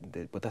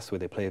 but that's the way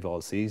they play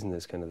all season.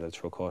 Is kind of they'll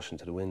throw caution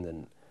to the wind,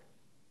 and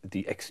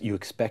you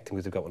expect them,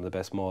 because they've got one of the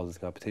best mauls in the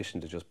competition,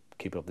 to just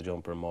keep it up the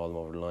jumper and maul them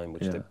over the line,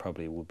 which they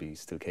probably would be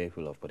still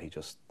capable of. But he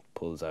just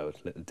pulls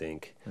out little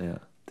dink. Yeah.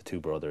 The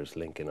two brothers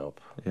linking up.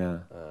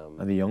 Yeah.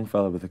 And the young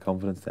fella with the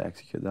confidence to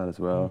execute that as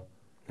well.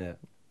 Yeah.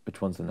 Which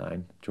one's the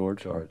 9?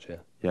 George.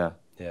 Yeah.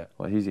 Yeah.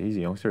 Well, he's a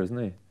youngster, isn't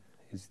he?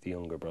 He's the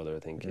younger brother, I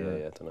think. Yeah,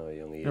 I don't know how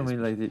young he is. I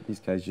mean, like, these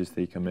guys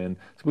they come in.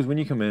 I suppose when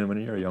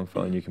you're a young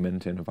fella and you come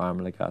into an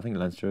environment like that, I think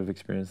Leinster have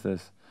experienced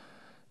this,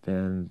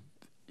 then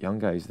young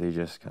guys, they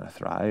just kind of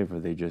thrive, or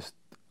they just,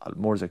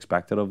 more is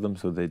expected of them,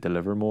 so they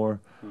deliver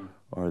more,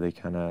 or they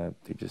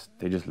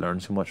just learn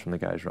so much from the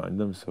guys around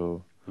them.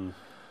 So,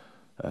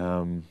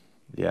 that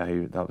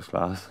was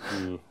class.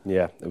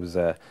 Yeah, it was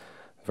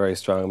very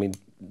strong. I mean,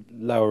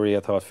 Lowry,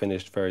 I thought,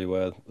 finished very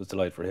well. It was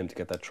delighted for him to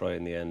get that try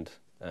in the end.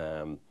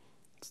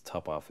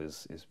 Top off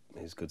his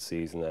good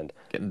season, and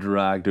getting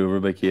dragged over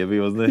by Cavey,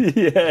 wasn't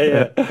he?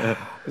 yeah. It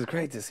was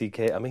great to see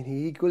Cavey. I mean,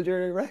 he equalled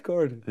your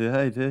record.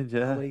 Yeah, he did.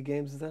 Yeah. How many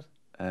games is that?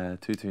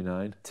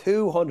 229.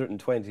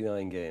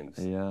 229 games.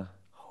 Yeah.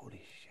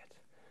 Holy shit.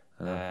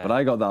 But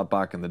I got that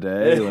back in the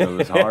day when it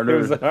was harder.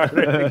 It was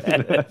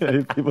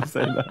harder. People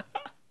say that.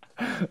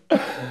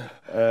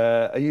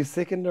 Are you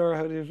sickened, or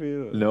how do you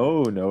feel?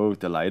 No,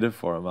 delighted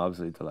for him.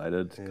 Absolutely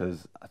delighted,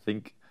 because I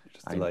think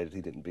Just delighted he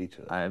didn't beat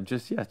you. I'm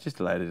just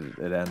delighted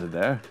it ended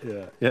there.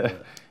 Yeah.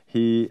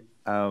 He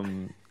I'll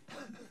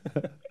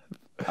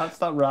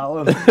stop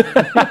rattling in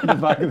the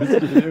back of the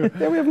studio.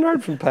 Yeah, we haven't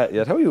heard from Pat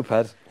yet. How are you,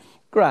 Pat?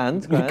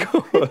 Grand. Good.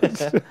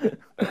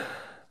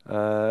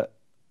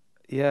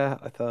 Yeah,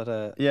 I thought.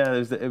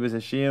 It was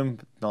a shame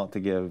not to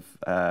give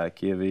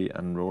Kavey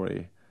and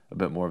Rory a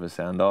bit more of a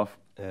send off.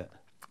 Yeah.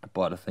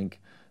 But I think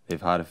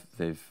they've had a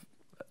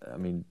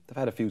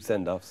few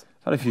send-offs.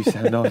 Had a few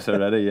send-offs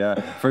already, yeah.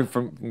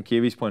 From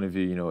Kavey's point of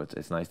view, you know,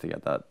 it's nice to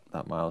get that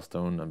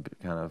milestone and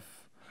kind of.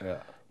 Yeah.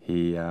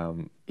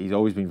 He's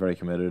always been very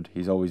committed.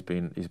 He's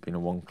been a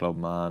one club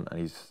man, and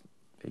he's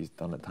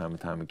done it time and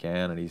time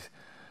again. And I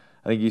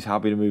think he's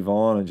happy to move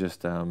on, and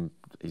just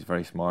he's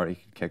very smart. He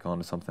could kick on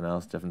to something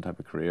else, different type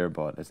of career.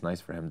 But it's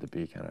nice for him to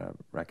be kind of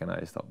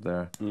recognised up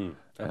there.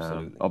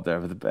 Absolutely. Up there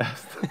with the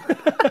best.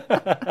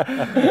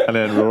 And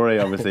then Rory,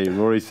 obviously,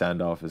 Rory's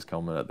send-off is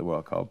coming at the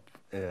World Cup.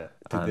 Yeah.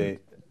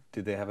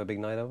 Did they have a big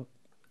night out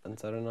on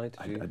Saturday night?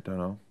 I don't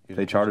know.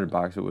 They chartered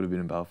back, so it would have been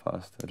in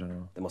Belfast. I don't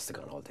know. They must have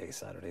gone all day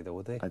Saturday, though,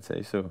 would they? I'd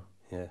say so.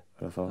 Yeah.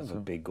 I thought that was so. a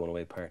big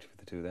going-away party for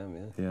the two of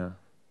them, yeah. Yeah.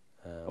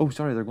 Oh,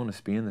 sorry, they're going to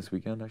Spain this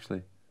weekend,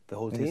 actually. The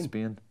whole I think team? it's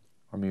Spain.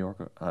 Or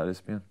Mallorca. It is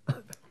Spain.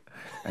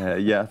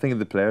 Yeah, I think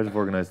the players have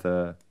organised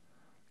a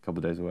couple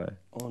of days away.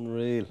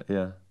 Unreal.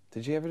 Yeah.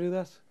 Did you ever do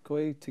that? Go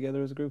away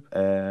together as a group?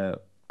 I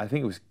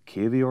think it was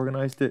Kavey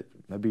organised it.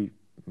 Maybe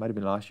might have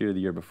been last year or the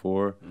year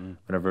before.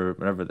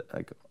 Whenever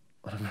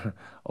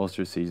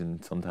Ulster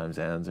season sometimes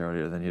ends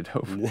earlier than you'd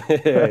hope.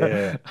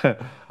 Yeah.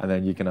 And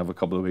then you can have a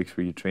couple of weeks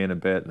where you train a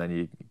bit, and then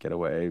you get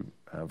away,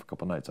 have a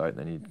couple of nights out, and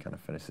then you kind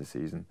of finish the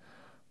season.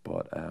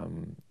 But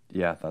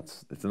yeah,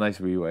 it's a nice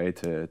wee way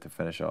to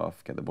finish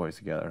off, get the boys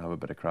together, and have a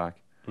bit of crack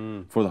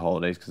for the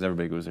holidays, because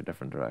everybody goes their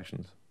different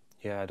directions.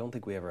 Yeah, I don't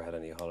think we ever had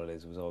any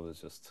holidays. It was always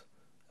just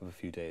have a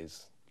few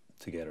days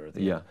together at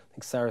the end. I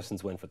think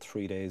Saracens went for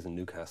 3 days in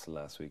Newcastle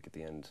last week at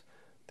the end.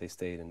 They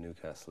stayed in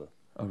Newcastle.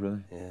 Oh,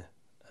 really? Yeah.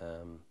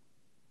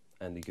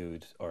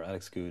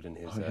 Alex Good in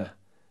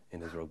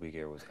his rugby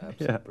gear was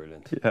absolutely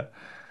brilliant. Yeah.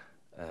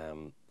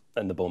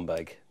 And the bum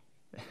bag.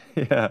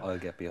 Yeah. I'll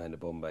get behind the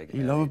bum bag.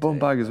 You love a bum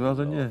bag as well,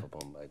 don't you? I love a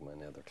bum bag,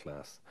 man. Yeah, they're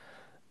class.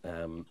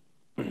 I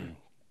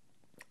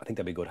think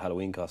that'd be a good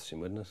Halloween costume,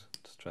 wouldn't it?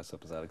 Just dress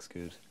up as Alex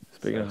Good.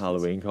 Speaking of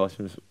Halloween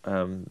costumes,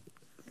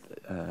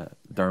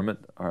 Dermot,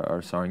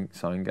 our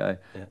sound guy,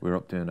 we were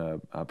up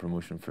doing a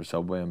promotion for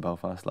Subway in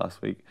Belfast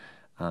last week,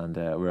 and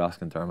we were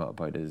asking Dermot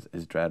about his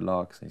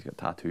dreadlocks. And he's got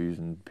tattoos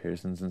and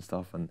piercings and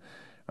stuff, and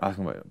we're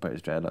asking about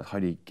his dreadlocks. How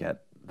do you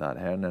get that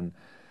hair? And then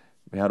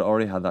we had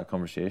already had that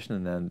conversation,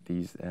 and then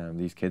these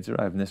kids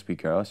arrived, and this wee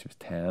girl, she was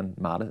 10,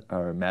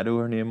 Meadow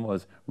her name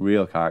was,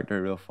 real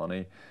character, real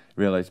funny,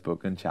 real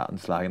outspoken, chatting,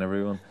 slagging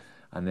everyone.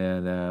 And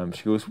then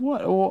she goes,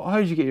 "What? Oh, how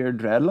did you get your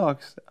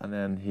dreadlocks?" And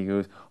then he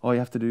goes, "Oh, you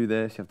have to do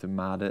this, you have to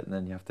mat it, and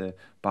then you have to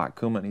back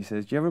comb it." And he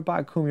says, "Do you ever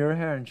back comb your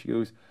hair?" And she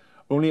goes,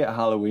 "Only at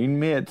Halloween,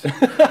 mate."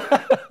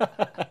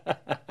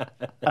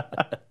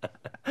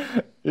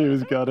 He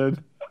was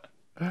gutted.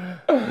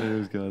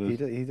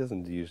 He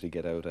doesn't usually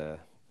get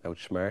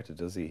outsmarted,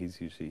 does he?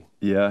 He's usually...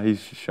 Yeah, he's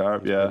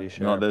sharp, pretty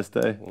sharp. Not this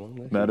day. Well,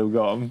 Meadow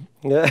got him.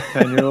 Yeah.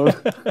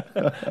 10-year-old.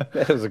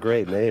 That was a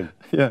great name.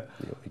 Yeah.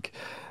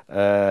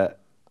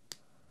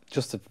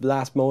 Just a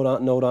last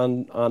note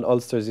on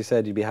Ulster, as you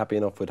said, you'd be happy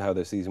enough with how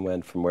their season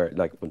went from where,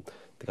 like, when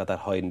they got that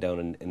hiding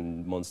down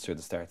in Munster at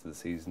the start of the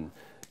season,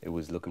 it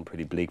was looking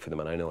pretty bleak for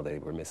them, and I know they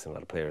were missing a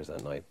lot of players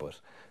that night,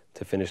 but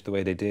to finish the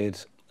way they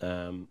did...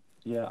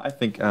 Yeah, I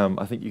think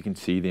you can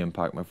see the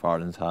impact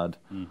McFarlane's had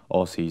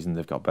all season.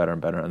 They've got better and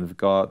better, and they've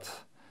got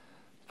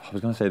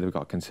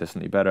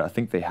consistently better. I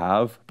think they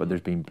have, but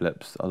there's been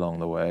blips along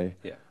the way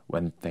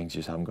when things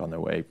just haven't gone their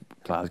way.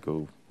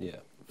 Glasgow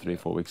 3 or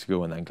 4 weeks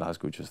ago, and then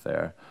Glasgow just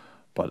there.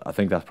 But I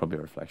think that's probably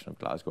a reflection of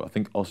Glasgow. I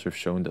think Ulster have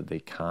shown that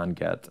they can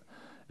get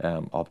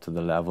up to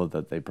the level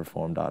that they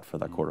performed at for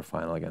that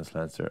quarter-final against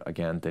Leinster.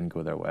 Again, didn't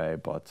go their way,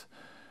 but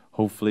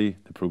hopefully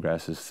the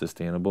progress is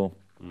sustainable.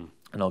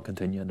 And I'll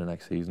continue in the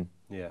next season.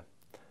 Yeah.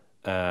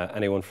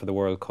 Anyone for the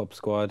World Cup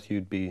squad?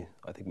 You'd be,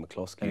 I think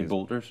McCluskey. Any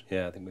bolters?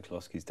 Yeah, I think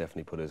McCluskey's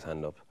definitely put his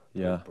hand up.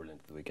 Yeah.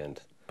 Brilliant for the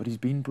weekend. But he's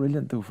been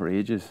brilliant though for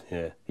ages.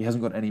 Yeah. He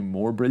hasn't got any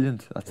more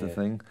brilliant. That's the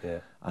thing. Yeah.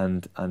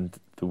 And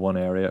the one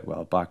area,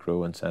 well, back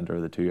row and centre are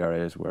the two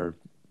areas where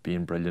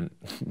being brilliant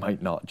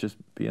might not just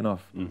be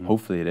enough.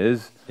 Hopefully it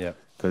is. Yeah.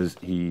 Because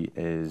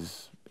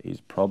he's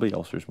probably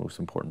Ulster's most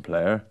important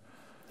player.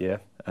 Yeah.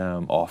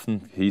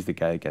 Often he's the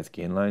guy that gets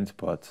gain lines,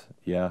 but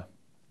yeah.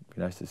 Be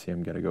nice to see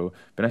him get a go.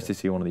 Be nice to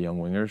see one of the young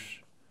wingers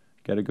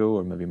get a go,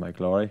 or maybe Mike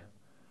Lowry.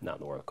 Not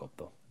in the World Cup,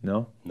 though.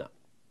 No? No.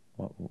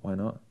 Why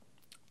not?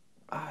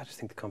 I just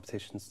think the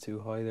competition's too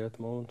high there at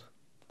the moment.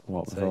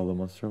 What, with all the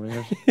Munster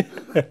wingers?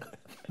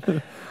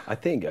 I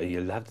think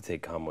you'll have to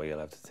take Conway, you'll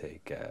have to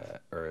take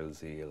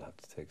Earlsey, you'll have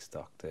to take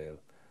Stockdale.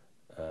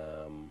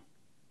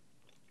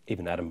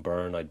 Even Adam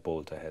Byrne I'd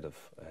bolt ahead of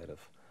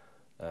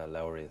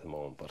Lowry at the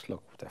moment, but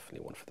look,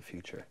 definitely one for the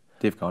future.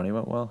 Dave Carney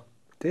went well.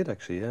 Did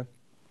actually, yeah.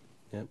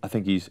 Yeah. I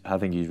think he's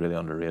really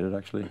underrated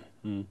actually.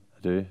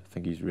 do. I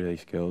think he's really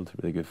skilled,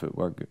 really good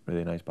footwork,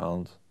 really nice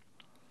balance.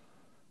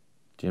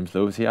 James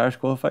Lowe, is he Irish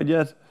qualified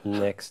yet?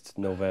 Next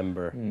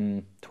November,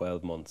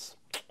 12 months.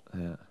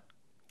 Yeah.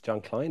 John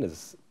Klein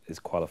is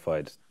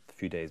qualified a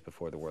few days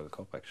before the World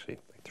Cup, actually,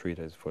 like 3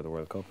 days before the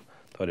World Cup.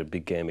 Thought a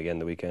big game again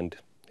the weekend.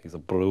 He's a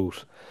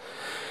brute.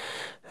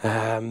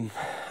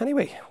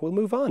 Anyway, we'll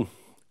move on.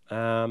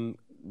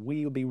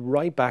 We'll be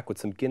right back with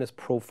some Guinness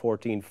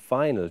PRO14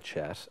 final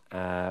chat,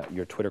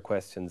 your Twitter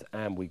questions,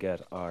 and we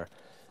get our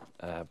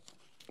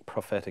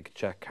prophetic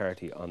Jack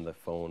Carty on the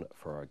phone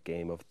for our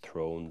Game of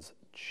Thrones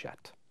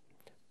chat.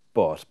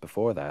 But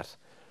before that,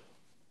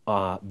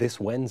 this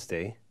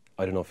Wednesday,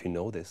 I don't know if you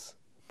know this,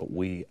 but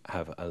we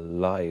have a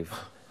live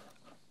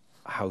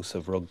House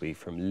of Rugby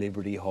from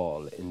Liberty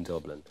Hall in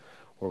Dublin,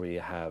 where we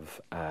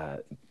have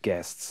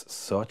guests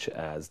such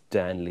as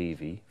Dan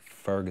Levy,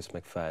 Fergus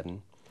McFadden,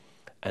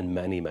 and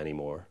many, many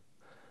more.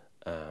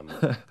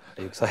 Are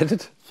you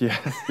excited? Yes,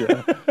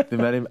 yeah.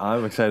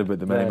 I'm excited about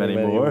the many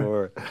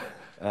more.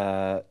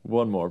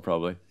 One more,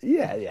 probably.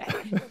 Yeah.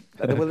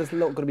 Well, there's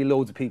going to be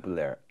loads of people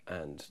there,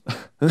 and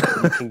you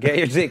can get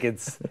your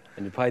tickets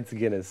and your pints of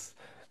Guinness.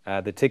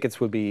 The tickets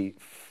will be.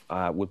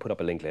 We'll put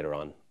up a link later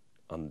on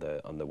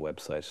the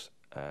website,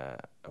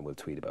 and we'll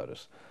tweet about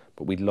it.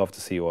 But we'd love to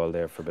see you all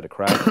there for a bit of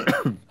crack.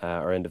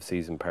 Our end of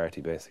season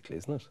party, basically,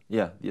 isn't it?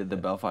 Yeah. The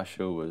Belfast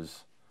show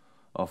was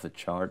off the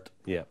chart.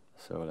 Yeah.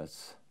 So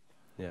let's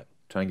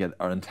try and get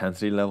our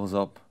intensity levels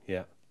up.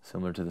 Yeah.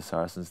 Similar to the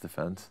Saracens'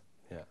 defence.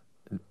 Yeah.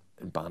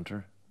 In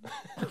banter.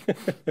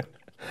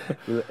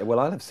 Well,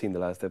 I'll have seen the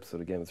last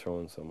episode of Game of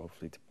Thrones, so I'm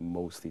hopefully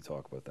mostly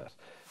talk about that.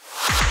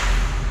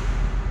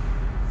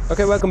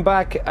 Okay, welcome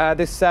back.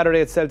 This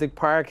Saturday at Celtic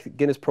Park,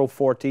 Guinness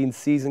PRO14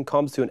 season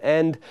comes to an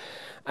end.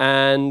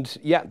 And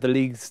yeah, the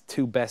league's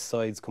two best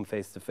sides come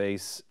face to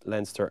face,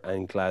 Leinster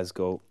and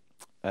Glasgow.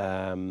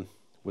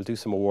 We'll do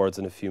some awards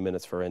in a few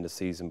minutes for end of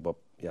season, but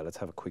yeah, let's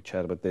have a quick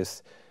chat about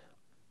this.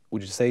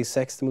 Would you say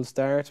Sexton will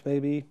start,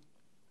 maybe?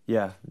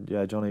 Yeah,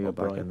 Johnny got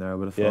back in there, I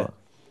would have thought.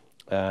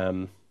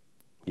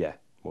 Yeah,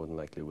 more than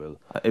likely will.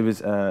 It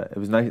was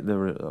nice. There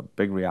was a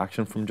big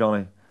reaction from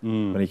Johnny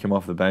when he came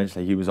off the bench.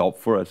 Like, he was up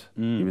for it.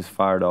 He was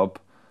fired up.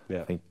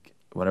 Yeah. I think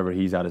whenever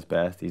he's at his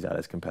best, he's at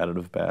his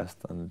competitive best,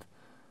 and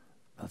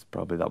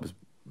that was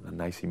a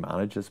nicely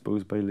managed, I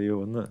suppose, by Leo,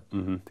 wasn't it?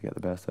 To get the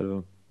best out of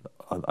him.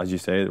 As you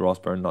say, Ross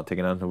Byrne not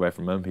taking anything away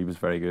from him. He was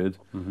very good.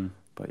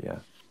 But yeah.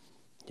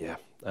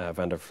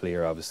 Van der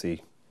Fleer,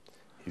 obviously,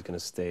 he's going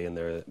to stay in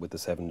there with the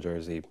 7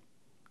 jersey,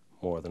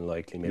 more than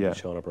likely. Maybe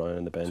Sean O'Brien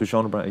on the bench. So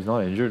Sean O'Brien, he's not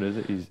injured, is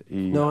it?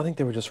 No, I think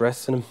they were just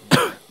resting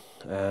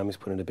him. He's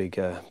put in a big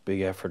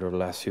effort over the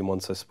last few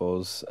months, I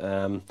suppose.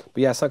 But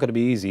yeah, it's not going to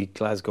be easy.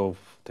 Glasgow,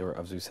 they were,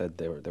 as we said,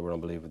 they were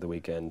unbelievable the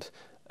weekend.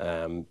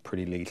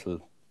 Pretty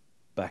lethal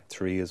back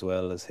three as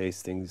well as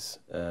Hastings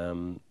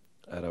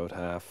at out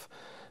half.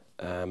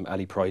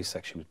 Ali Price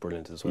actually was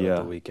brilliant as well at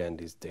the weekend.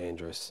 He's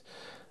dangerous.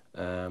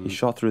 He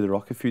shot through the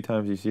rock a few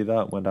times. You see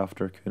that? Went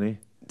after Cooney.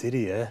 Did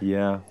he?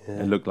 Yeah.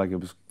 It looked like it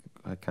was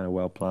kind of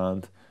well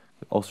planned.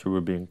 Ulster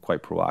were being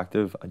quite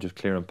proactive and just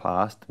clearing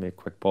past to make a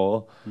quick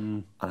ball.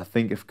 And I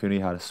think if Cooney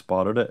had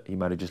spotted it, he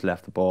might have just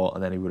left the ball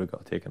and then he would have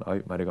got taken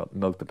out. Might have got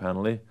milked the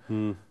penalty.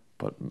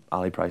 But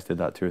Ali Price did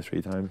that 2 or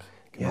 3 times.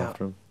 Came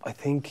after him. I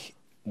think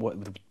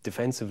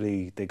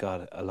defensively they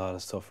got a lot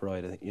of stuff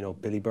right. I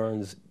think, Billy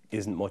Burns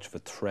isn't much of a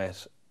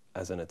threat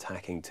as an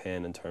attacking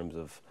 10 in terms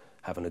of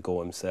having a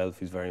go himself.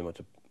 He's very much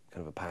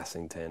kind of a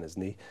passing 10,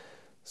 isn't he?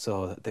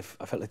 So I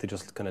felt like they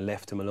just kind of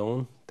left him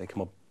alone. They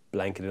come up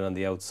blanketed on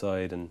the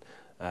outside and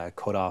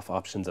cut off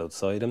options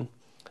outside him,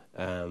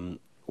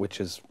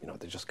 which is,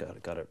 they just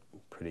got it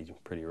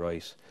pretty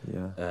right.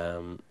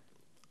 Yeah.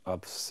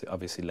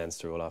 Obviously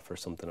Leinster will offer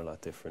something a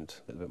lot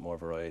different, a little bit more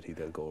variety.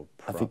 They'll go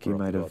proper. I think he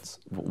might have.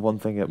 One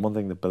thing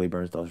that Billy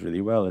Burns does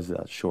really well is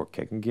that short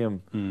kicking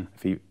game.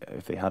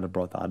 If they had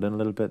brought that in a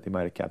little bit, they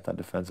might have kept that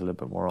defence a little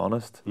bit more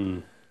honest.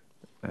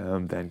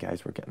 Then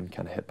guys were getting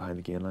kind of hit behind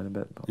the gain line a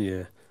bit. But.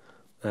 Yeah.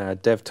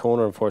 Dev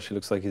Toner, unfortunately,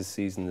 looks like his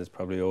season is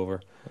probably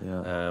over.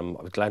 Yeah. I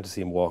was glad to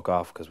see him walk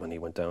off because when he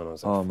went down, I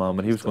was like, oh man,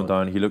 when he was going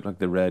down, he looked like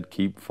the red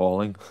keep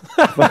falling.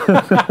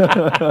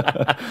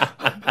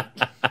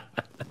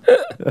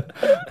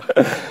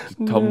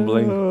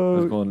 Tumbling. I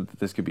was going,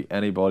 this could be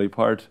any body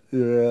part.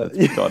 Yeah.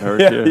 That's got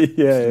hurt here.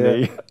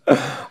 Yeah.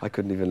 I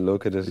couldn't even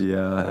look at it.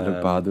 Yeah, it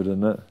looked bad,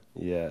 didn't it?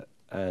 Yeah.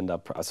 And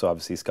so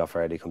obviously Scott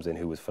Fardy comes in,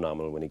 who was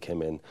phenomenal when he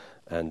came in,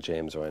 and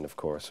James Ryan, of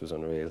course, was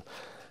unreal.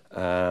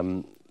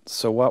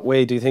 So what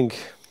way do you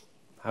think?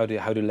 How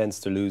do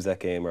Leinster lose that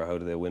game, or how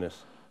do they win it?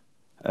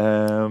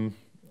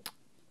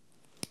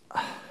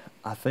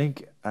 I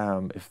think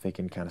if they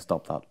can kind of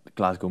stop that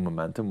Glasgow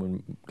momentum,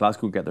 when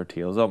Glasgow get their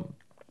tails up,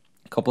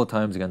 a couple of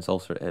times against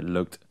Ulster, it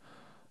looked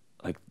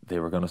like they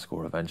were going to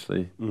score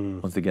eventually.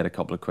 Once they get a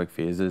couple of quick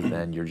phases,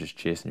 then you're just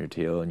chasing your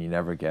tail, and you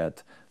never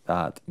get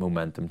that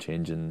momentum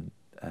changing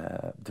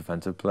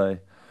defensive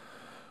play.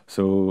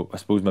 So I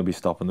suppose maybe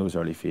stopping those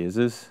early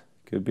phases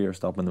could be, or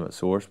stopping them at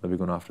source, maybe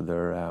going after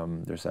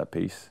their set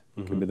piece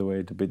could be the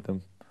way to beat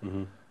them.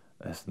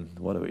 Listen,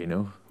 what do we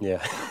know?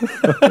 Yeah.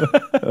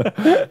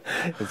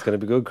 It's going to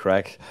be good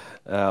crack.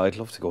 I'd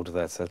love to go to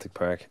that Celtic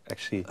Park.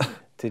 Actually,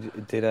 did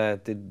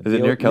Is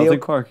it near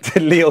Celtic Park?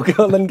 Did Leo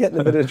Cullen get in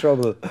a bit of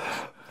trouble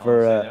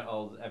for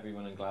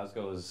everyone in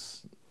Glasgow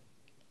is?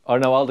 Oh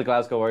no, all the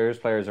Glasgow Warriors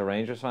players are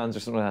Rangers fans or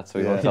something like that. So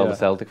he wants all the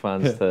Celtic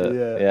fans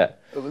to. Yeah.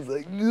 It was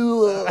like,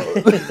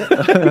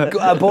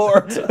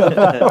 abort.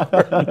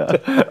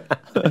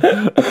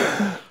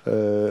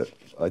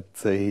 I'd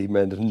say he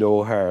meant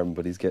no harm,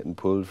 but he's getting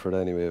pulled for it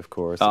anyway, of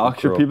course.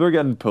 Actually, people are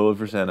getting pulled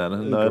for saying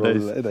anything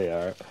nowadays. They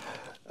are.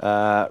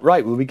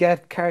 Right, will we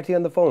get Carty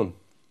on the phone?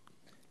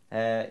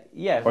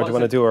 Yeah. Or do you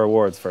want to do our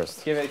awards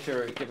first? Give out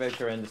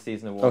your end of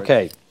season awards.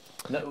 Okay.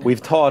 No. We've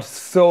thought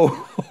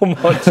so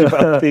much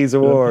about these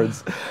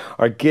awards.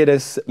 Our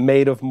Guinness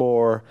Made of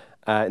More.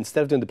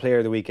 Instead of doing the Player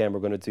of the Weekend,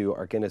 we're going to do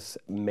our Guinness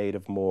Made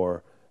of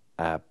More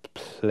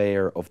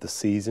Player of the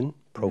Season,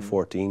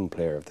 Pro14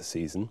 Player of the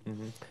Season.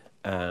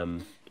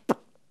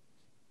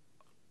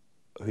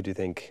 Who do you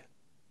think?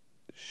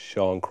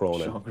 Sean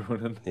Cronin. Sean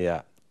Cronin.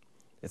 Yeah.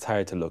 It's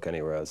hard to look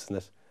anywhere else, isn't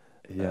it?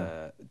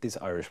 Yeah. These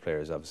Irish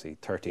players, obviously,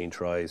 13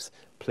 tries,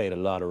 played a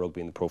lot of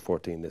rugby in the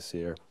Pro14 this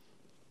year.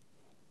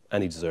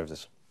 And he deserves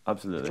it.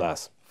 Absolutely.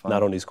 Class. Fine.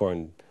 Not only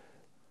scoring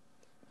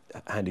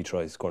handy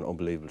tries, scoring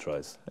unbelievable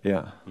tries.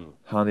 Yeah.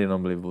 Handy and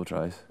unbelievable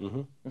tries.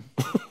 There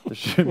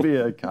should be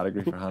a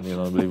category for handy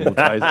and unbelievable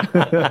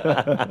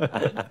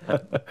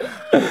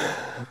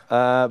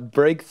tries.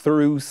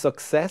 Breakthrough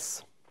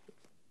success.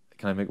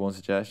 Can I make one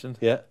suggestion?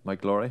 Yeah.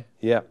 Mike Laurie?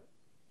 Yeah.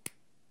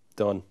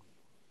 Done.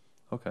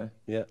 Okay.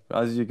 Yeah.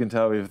 As you can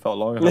tell, we've thought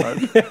long and hard.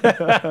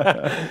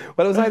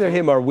 Well, it was either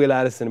him or Will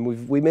Addison,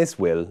 and we miss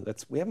Will.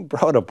 We haven't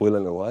brought up Will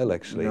in a while,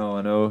 actually. No,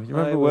 I know. You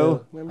remember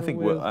Will? I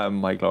think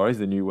Mike Laurie's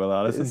the new Will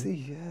Addison. Is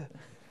he?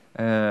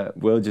 Yeah.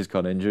 Will just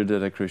got injured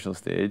at a crucial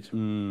stage.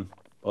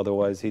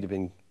 Otherwise, he'd have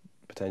been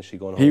potentially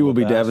going home. He will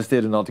be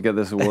devastated not to get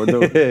this award,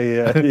 though.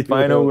 Yeah.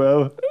 Fine,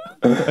 Will.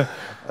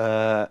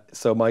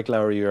 So, Mike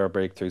Lowry, you're our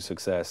breakthrough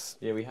success.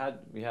 Yeah, we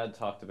had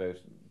talked about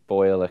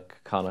Boyle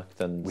at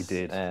Connacht and we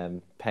did.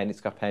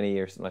 Scott Penny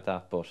or something like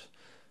that, but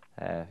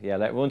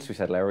once we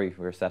said Lowry, we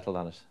were settled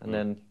on it, and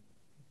then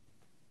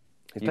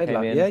He's you played came a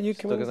lot. in, Yeah, you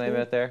stuck his name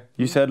out there.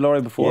 You said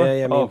Laurie before?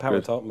 Yeah, me and Pat were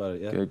talking about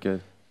it. Yeah,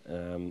 Good.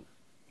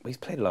 He's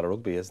played a lot of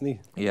rugby, hasn't he?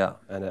 Yeah,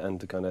 and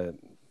to kind of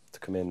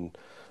come in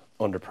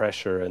under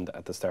pressure and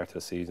at the start of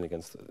the season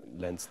against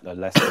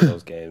Leicester in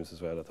those games as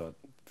well. I thought,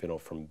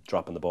 from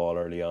dropping the ball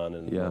early on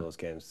in one of those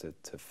games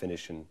to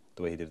finishing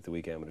the way he did at the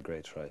weekend with a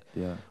great try.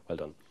 Yeah, well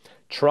done.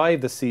 Try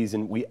of the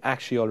season, we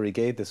actually already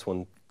gave this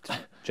one to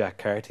Jack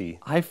Carty.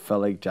 I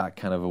felt like Jack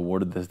kind of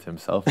awarded this to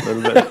himself a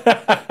little bit.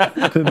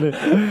 Didn't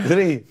he? Did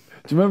he?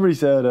 Do you remember he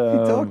said...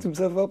 he talked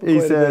himself up. He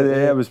said,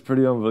 it was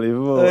pretty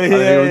unbelievable. And he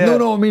goes,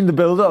 no, I mean the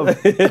build-up.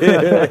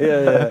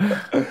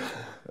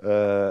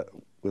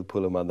 We'll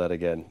pull him on that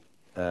again.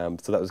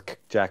 So that was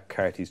Jack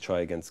Carty's try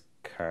against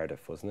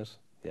Cardiff, wasn't it?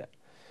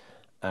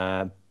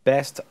 Yeah.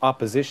 Best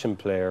opposition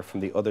player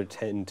from the other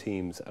 10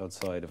 teams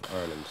outside of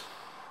Ireland.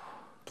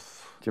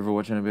 Do you ever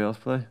watch anybody else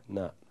play?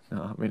 No.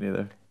 No, me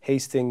neither.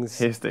 Hastings.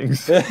 Let me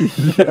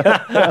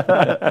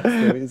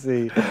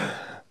see.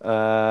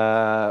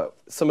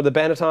 Some of the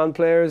Benetton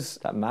players.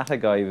 That Mata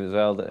guy as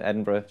well, the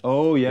Edinburgh.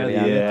 Oh,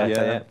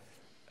 yeah.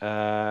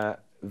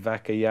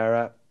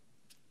 Vakayara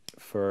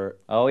for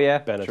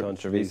Benetton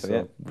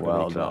Treviso.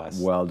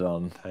 Well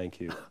done.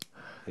 Thank you.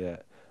 Yeah.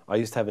 I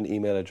used to have an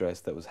email address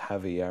that was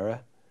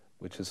Javiera,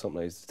 which is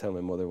something I used to tell my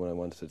mother when I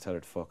wanted to tell her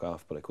to fuck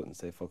off, but I couldn't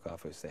say fuck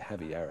off. I used to say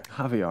Javiera.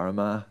 Javiera,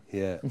 ma.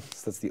 Yeah.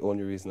 So that's the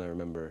only reason I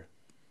remember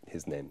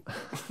his name.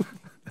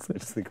 So I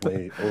just think of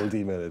my old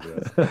email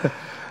address.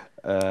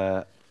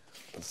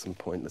 That's some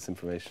pointless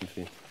information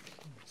for you.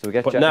 So we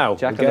get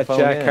Jack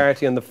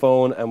Carty on the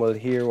phone, and we'll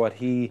hear what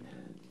he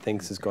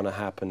thinks is going to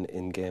happen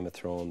in Game of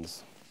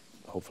Thrones.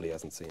 Hopefully he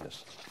hasn't seen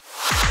it.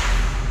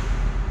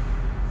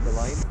 The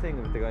line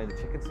thing with the guy in the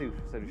chicken suit,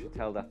 said we should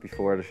tell that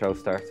before the show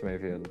starts,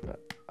 maybe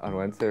on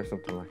Wednesday or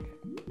something like.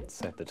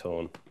 Set the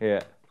tone.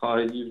 Yeah.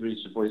 Hi, you've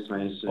reached the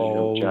voicemail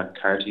of Jack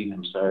Carty.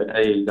 I'm sorry.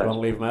 Hey,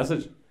 don't leave a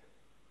message.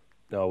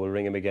 No, we'll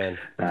ring him again.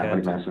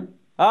 I'm messing.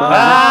 Well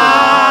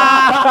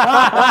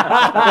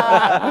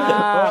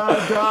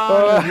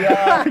done,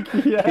 Jack.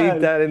 Yes.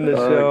 Keep that in the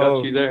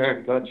show.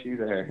 Got you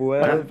there.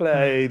 Well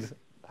played.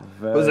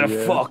 Was a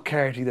fuck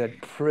Carty, that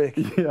prick.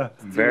 Yeah.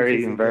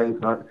 Very.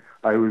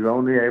 I was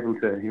only able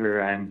to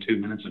hear 2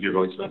 minutes of your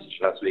voice message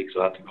last week,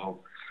 so I had to go.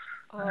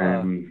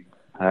 I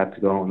had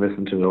to go and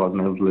listen to it. I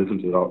wasn't able to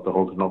listen to the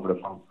whole thing over the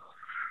phone.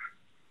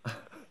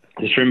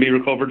 Is Trimby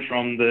recovered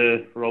from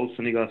the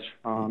roasting he got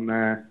on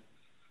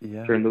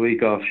during the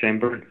week off Shane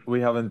Byrne?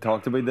 We haven't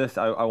talked about this.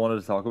 I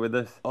wanted to talk about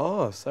this.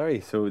 Oh,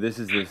 sorry. So this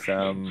is the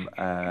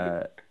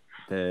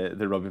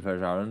Rugby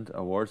Players Ireland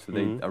Award. So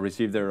they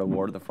received their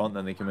award at the front,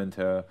 and they came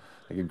into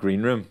a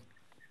green room,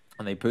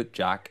 and they put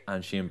Jack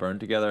and Shane Byrne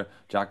together.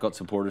 Jack got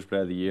Supporters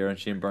Player of the Year, and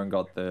Shane Byrne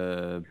got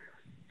the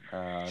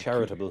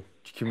charitable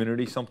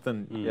community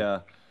something.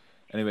 Yeah.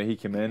 Anyway, he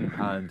came in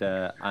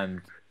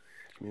and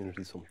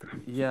community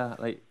something. Yeah,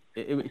 like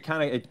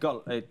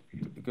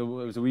it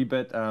was a wee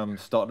bit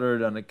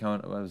stuttered, and it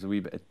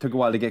took a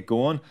while to get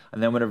going,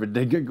 and then whenever it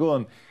did get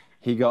going,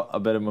 he got a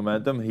bit of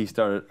momentum. He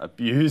started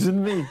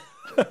abusing me.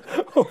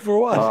 For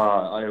what?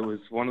 It was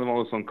one of the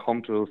most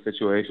uncomfortable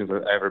situations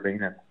I've ever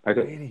been in.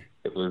 Really?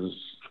 It was,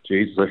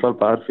 Jesus, I felt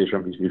bad for you,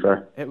 Trimble, to be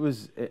fair. It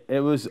was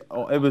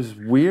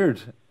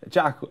weird,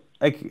 Jack.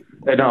 Like,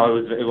 No,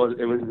 it was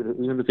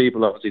even the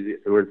people obviously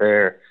who were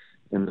there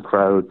in the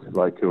crowd,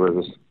 like who were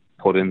just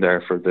put in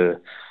there for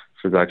the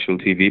actual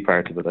TV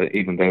part of it.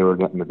 Even they were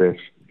getting a bit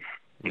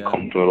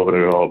uncomfortable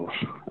over it all.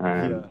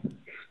 I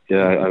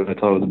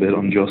thought it was a bit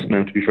unjust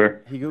now, to be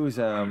fair. He goes,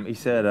 he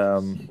said,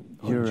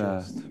 "You're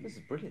This is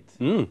brilliant.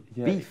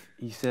 beef."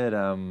 He said,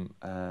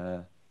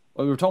 well,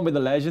 we were talking about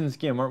the Legends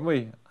game, weren't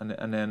we?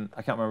 And then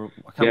I can't remember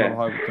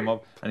how it came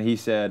up. And he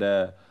said,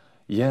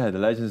 "Yeah, the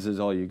Legends is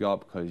all you got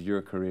because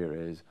your career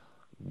is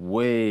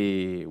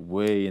way,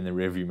 way in the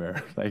rearview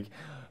mirror, like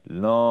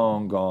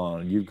long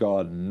gone. You've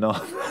got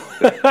nothing."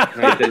 He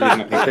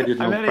said you'd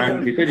no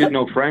friends. He said you'd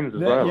no friends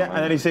as well. Yeah,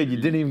 and then he said you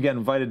didn't even get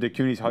invited to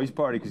Cooney's house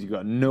party because you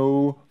got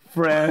no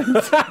friends.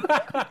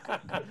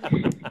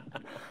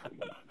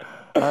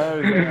 I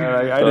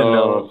didn't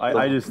know.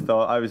 I just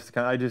thought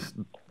I just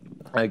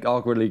like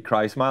awkwardly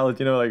cry smiled,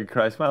 like a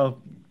cry smile,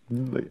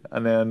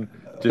 and then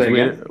just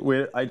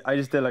wait. I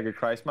just did like a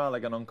cry smile,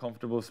 like an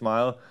uncomfortable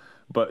smile,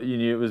 but you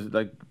knew it was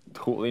like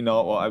totally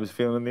not what I was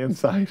feeling on the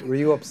inside. Were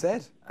you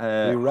upset?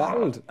 Were you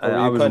rattled?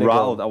 I was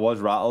rattled. I was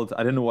rattled.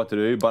 I didn't know what to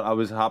do, but I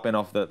was happy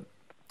enough that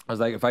I was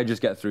like, if I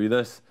just get through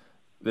this,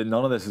 then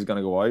none of this is going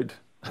to go out.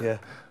 Yeah.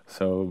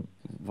 So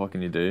what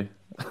can you do?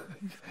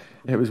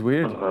 It was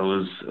weird.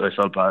 I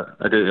felt bad.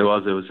 I did. It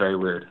was very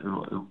weird.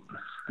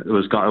 It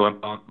was. I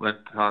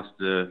went past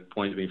the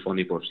point of being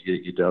funny, but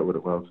you dealt with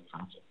it well.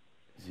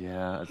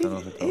 Yeah, I don't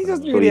know if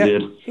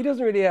he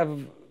doesn't really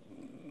have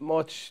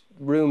much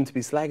room to be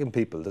slagging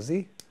people, does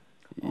he?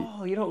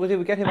 Oh, we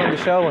get him on the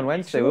show on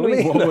Wednesday, will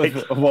we?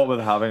 What with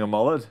having a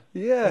mullet?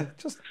 Yeah,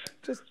 just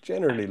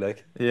generally,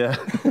 like. Yeah.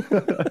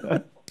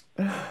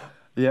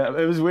 Yeah,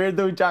 it was weird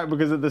though, Jack,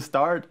 because at the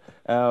start,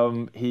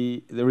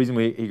 the reason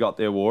he got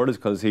the award is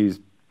because he's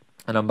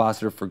an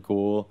ambassador for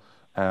Goal,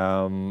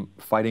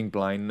 Fighting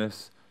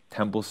Blindness,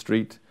 Temple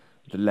Street,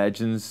 the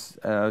Legends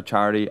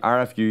charity,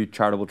 RFU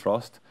Charitable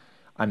Trust,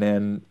 and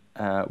then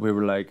we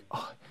were like,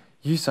 "Oh,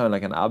 you sound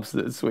like an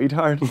absolute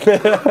sweetheart." When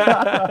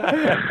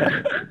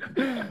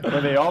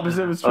the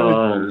opposite was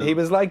true. He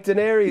was like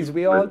Daenerys.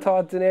 We all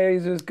thought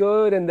Daenerys was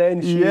good, and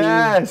then she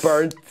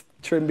burnt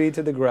Trimby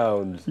to the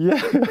ground.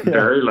 Yeah,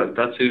 like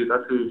that's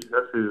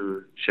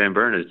who Shane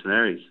Byrne is,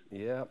 Daenerys.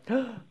 Yeah.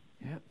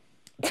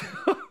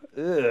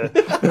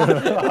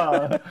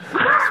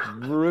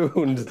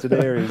 Ruined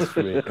Daenerys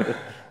for me.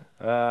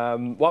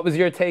 What was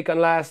your take on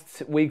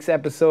last week's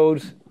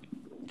episode,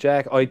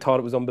 Jack? I thought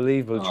it was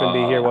unbelievable.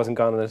 Trimby here wasn't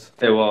gone on it.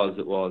 It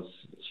was.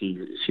 She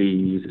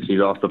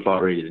lost the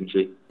plot, really, didn't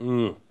she?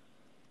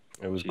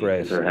 It was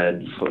great. Her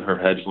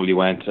head fully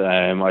went.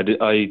 I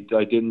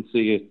didn't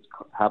see it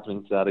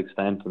happening to that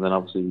extent, and then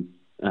obviously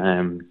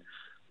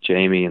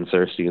Jamie and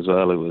Cersei as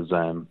well. It was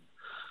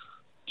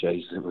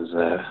it was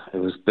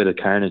a bit of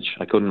carnage.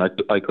 I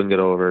couldn't get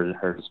over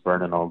her just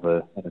burning all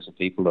the innocent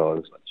people though. I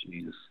was like,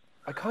 Jesus.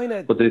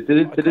 But they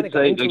did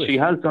say like she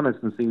has done it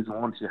since season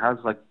 1. She has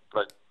like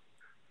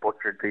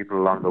butchered people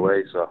along the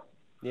way. So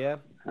yeah.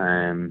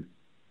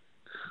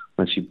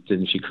 When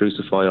she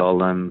crucify all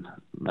them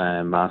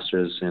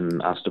masters in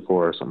Astapor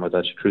or something like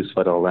that. She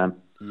crucified all them.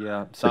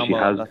 Yeah, so she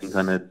has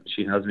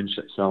been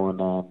showing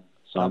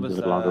signs of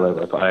it along the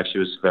way. But I actually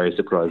was very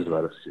surprised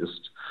about it.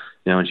 Just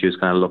when she was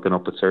kind of looking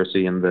up at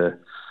Cersei in the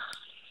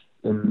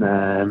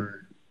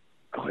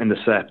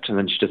sept, and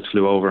then she just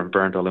flew over and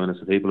burnt all the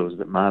innocent people. It was a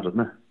bit mad,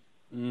 wasn't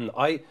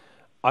it?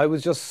 I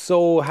was just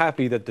so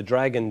happy that the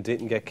dragon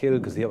didn't get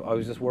killed, because I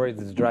was just worried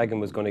that the dragon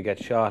was going to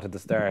get shot at the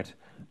start.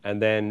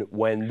 And then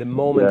when the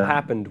moment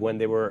happened, when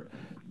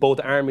both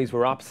armies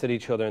were opposite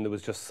each other and there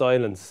was just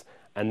silence,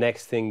 and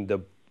next thing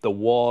the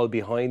wall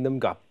behind them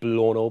got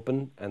blown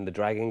open and the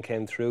dragon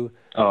came through.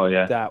 Oh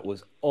yeah, that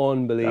was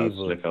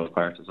unbelievable. That was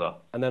part as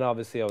well. And then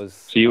obviously I was.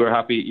 So you were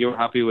happy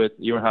with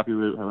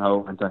how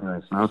it went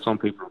anyways. Now some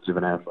people have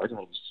given out. I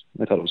thought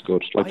it was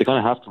good. Like they kind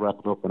of have to wrap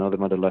it up. I know they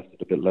might have left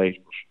it a bit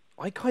late. But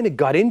I kind of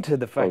got into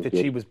the fact that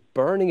she was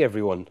burning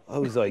everyone. I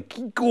was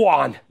like, go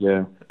on,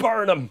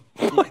 burn them.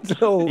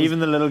 Even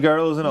the little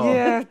girls and all.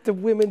 Yeah, the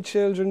women,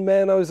 children,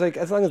 men. I was like,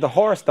 as long as the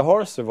horse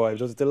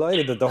survived. I was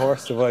delighted that the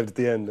horse survived at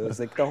the end. I was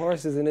like, the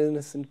horse is an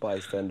innocent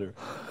bystander.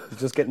 He's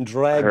just getting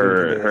dragged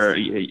into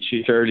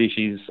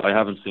this. I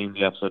haven't seen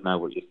the episode now,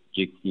 but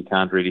you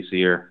can't really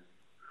see her.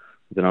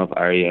 I don't know if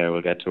Arya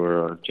will get to her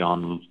or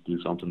John will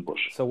do something. But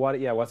so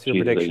what's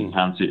your prediction? You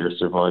can't see her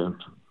surviving.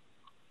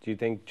 Do you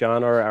think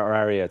John or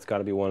Arya? It's got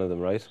to be one of them,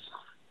 right?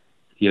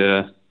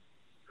 Yeah.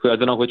 I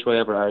don't know which way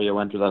ever Arya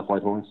went with that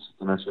white horse.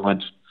 I don't know if she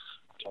went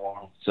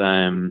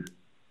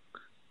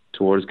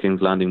towards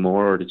King's Landing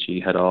more, or did she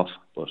head off?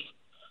 But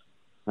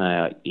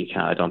you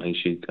can't. I don't know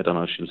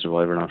if she'll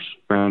survive or not.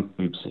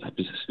 We've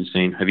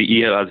seen.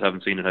 You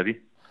haven't seen it, have you?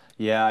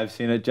 Yeah, I've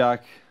seen it,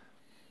 Jack.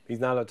 He's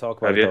not allowed to talk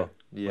about Have it, you? though.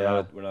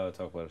 Yeah. We're not allowed to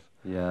talk about it.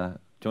 Yeah.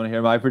 Do you want to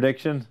hear my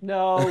prediction?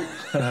 No.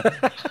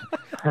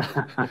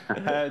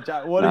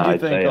 Jack, what did you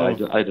think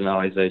of? I don't know.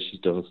 I'd say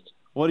she's dust.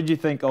 What did you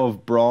think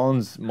of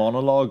Braun's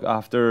monologue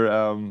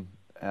after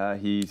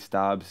he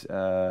stabs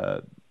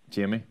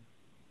Jamie?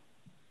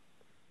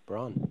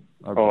 Braun.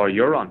 Oh,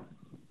 you're on.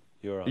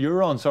 You're on.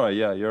 You're on. Sorry,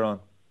 yeah, you're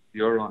on.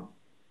 You're on.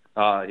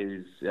 He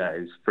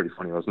was pretty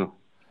funny, wasn't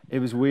it? It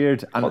was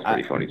weird, and Was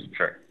pretty funny,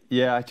 sure.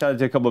 yeah, I chatted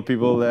to a couple of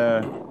people there,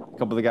 a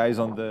couple of the guys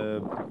on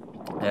the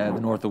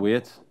North of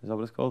Wait, is that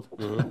what it's called?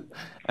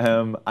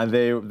 Mm-hmm.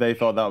 And they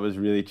thought that was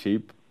really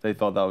cheap. They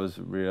thought that was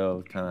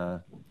real kind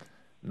of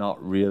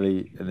not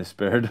really in the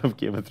spirit of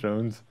Game of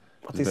Thrones.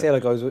 What do you say,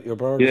 like I was with your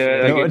birds?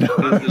 Yeah, No, like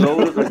there's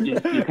loads of, you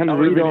kind of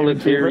read all the Really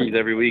theories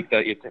every week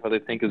that what they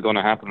think is going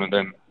to happen, and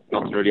then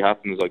nothing really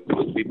happens. Like there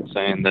was people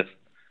saying that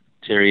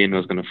Tyrion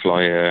was going to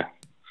fly a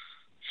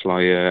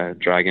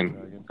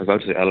dragon. I was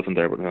about to say elephant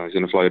there, but no, he's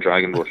going to fly a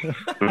dragon. But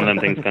none of them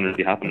things kind of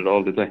really happened at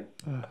all, did they?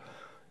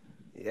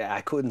 Yeah, I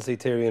couldn't see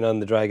Tyrion on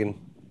the dragon.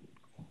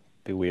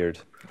 Be weird.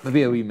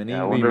 Maybe a wee mini,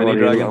 Yeah, I wee wonder mini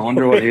dragon. I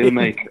wonder what he'll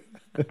make.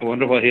 I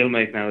wonder what he'll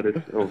make now that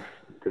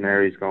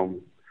Daenerys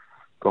gone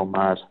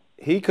mad.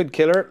 He could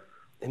kill her.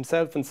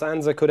 Himself and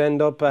Sansa could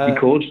end up He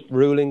could.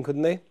 ruling,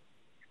 couldn't they?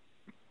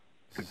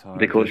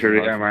 They could. Sure,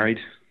 they are married.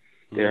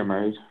 They are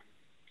married.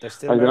 They're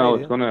still I don't know.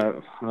 married, It's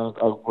gonna.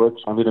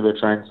 I'm being a bit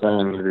trying to say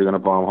they're gonna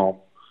bomb home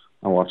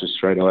and watch it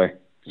straight away.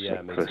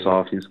 Yeah, me I too.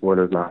 saw a few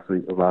spoilers last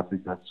week's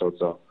episode,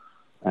 so.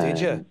 Did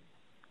you?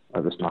 I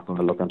was not going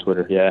to look on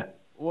Twitter. Yeah.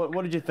 What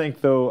did you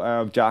think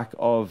though, Jack,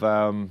 of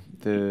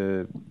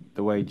the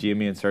way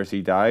Jamie and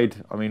Cersei died?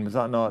 I mean, was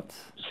that not?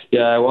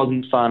 Yeah, I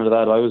wasn't a fan of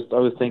that. I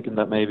was thinking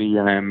that maybe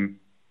I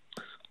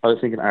was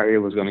thinking Arya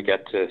was going to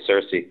get to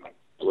Cersei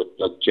with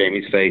like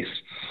Jamie's face,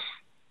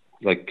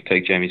 like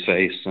take Jamie's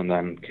face and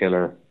then kill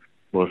her.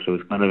 But it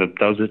was kind of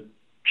that was a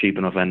cheap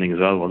enough ending as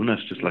well, wasn't it?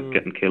 Just like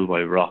getting killed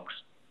by rocks.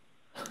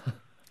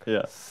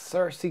 Yeah.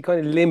 Cersei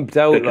kind of limped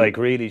out, like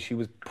really. She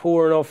was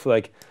poor enough,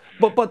 like,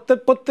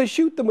 but they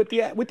shoot them with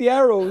the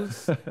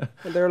arrows,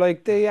 and they're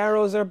like the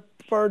arrows are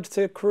burnt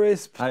to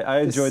crisp.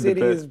 I enjoyed the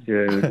city bit. is,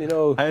 Yeah. you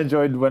know. I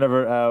enjoyed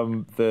whenever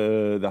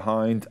the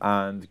Hound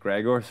and Sir The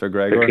Gregor,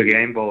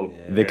 Clegane Ball.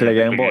 the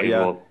Clegane Ball,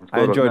 yeah. Ball. It's I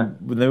good,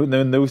 enjoyed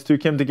when those two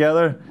came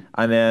together,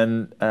 and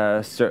then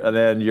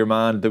your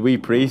man, the wee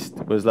priest,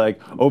 was like,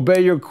 "Obey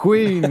your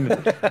queen," and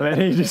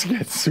then he just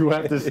gets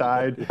swept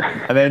aside,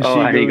 and then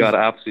he got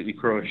absolutely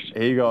crushed.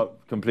 he got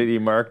completely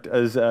murked,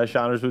 as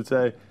Shanners would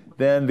say.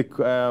 Then the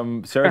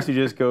Cersei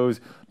just goes,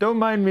 "Don't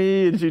mind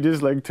me," and she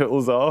just like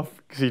tootles off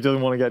because she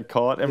doesn't want to get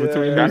caught in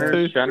between those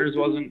two. Shanners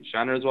wasn't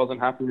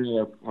happy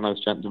when I was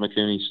chatting to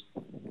McCooney's.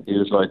 He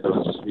was like,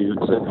 he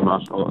was saying, I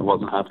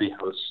wasn't happy.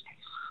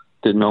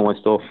 Didn't know my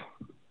stuff.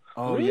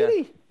 Oh Really?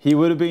 yeah. He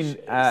would have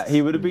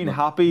been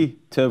happy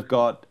to have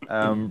got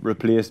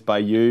replaced by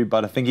you,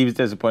 but I think he was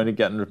disappointed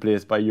getting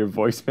replaced by your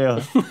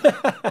voicemail.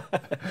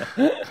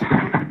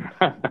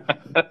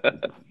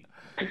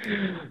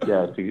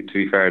 Yeah, to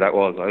be fair, I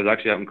was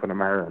actually out in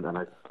Connemara, and then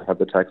I had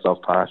the text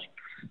off Pat.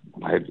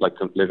 And I had like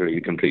literally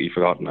completely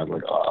forgotten. I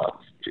was like, oh,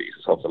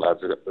 Jesus, hope the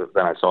lads.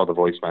 Then I saw the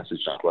voice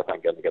message, and I thought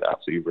I'm going to get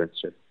absolutely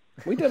rinsed.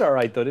 We did all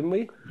right though, didn't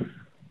we?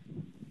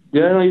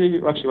 Yeah, no,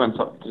 you actually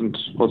wasn't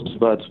too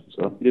bad,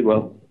 so you did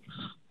well.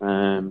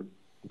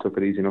 Took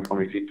it easy enough for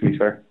me, to be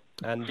fair.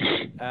 And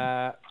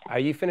are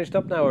you finished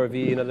up now, or have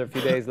you another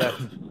few days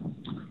left?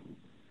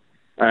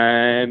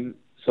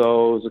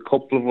 So there's a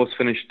couple of us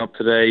finishing up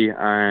today,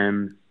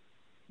 but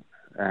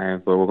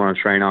we're going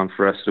to train on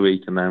for the rest of the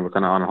week, and then we're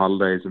kind of on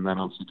holidays, and then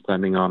obviously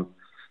depending on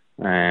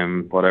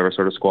whatever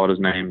sort of squad is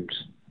named,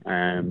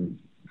 I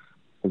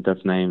think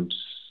that's named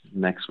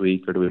next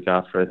week or the week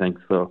after, I think.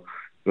 So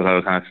we'll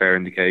have a kind of fair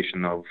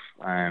indication of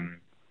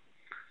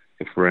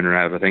if we're in or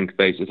out. I think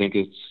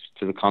it's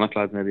to the Connacht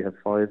lads maybe have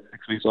 5-6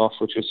 weeks off,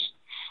 which is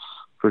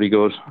pretty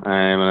good.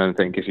 And I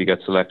think if you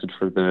get selected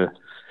for that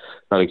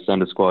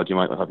extended squad, you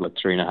might have like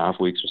 3.5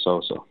 weeks or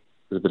so. So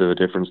there's a bit of a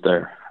difference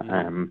there.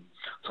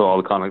 So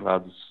all the Connacht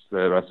lads,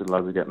 the rest of the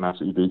lads are getting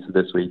absolutely beat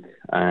this week.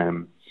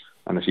 And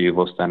a few of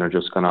us then are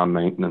just kind of on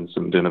maintenance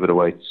and doing a bit of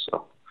weights.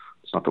 So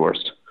it's not the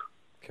worst.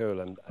 Cool.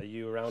 And are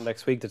you around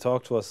next week to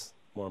talk to us?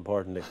 More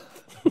importantly,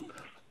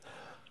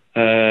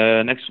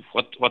 next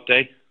what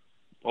day?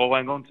 Oh,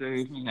 I'm going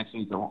to Italy next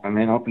week. I'm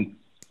in Open.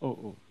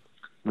 Oh.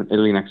 I'm in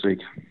Italy next week.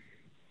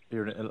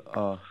 You're in,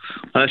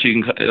 Unless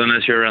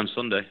you're around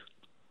Sunday.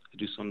 I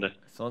do Sunday.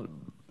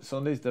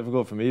 Sunday's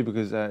difficult for me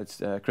because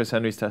it's Chris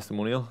Henry's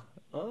testimonial.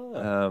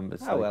 oh,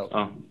 It's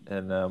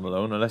in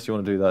Malone. Unless you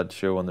want to do that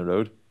show on the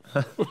road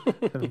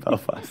in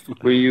Belfast.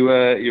 Were you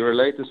were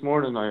late this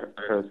morning? I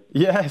heard.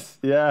 Yes,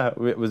 yeah.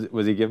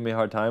 Was he giving me a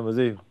hard time? Was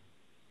he?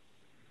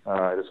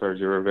 I just heard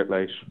you were a bit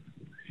late.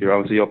 You were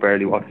obviously up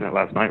early watching it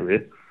last night, were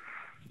you?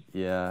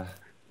 Yeah,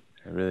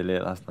 really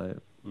late last night.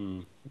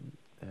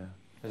 Yeah.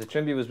 The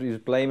Trimby was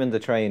blaming the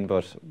train,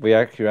 but we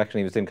actually reckon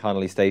he was in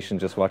Connolly Station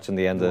just watching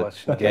the end of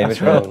Game of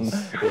Thrones.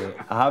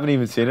 I haven't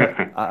even seen it.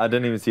 I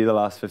didn't even see the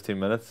last 15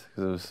 minutes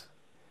because it was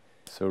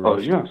So Oh,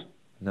 rushed. yes.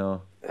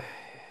 No.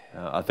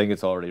 I think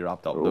it's already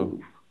wrapped up, though.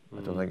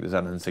 I don't think there's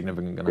anything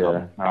significant going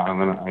to Yeah,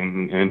 happen.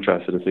 I'm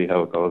interested to see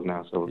how it goes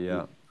now. So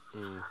Yeah.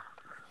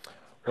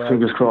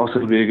 fingers crossed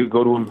it'll be a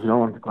good one. You don't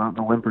want to go out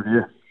and whimper, do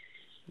you?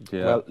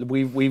 Yeah. Well,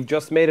 we've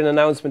just made an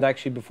announcement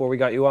actually before we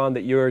got you on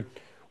that we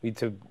need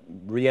to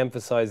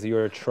re-emphasise that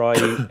your try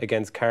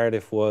against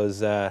Cardiff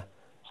was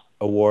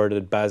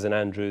awarded Baz and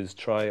Andrew's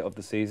try of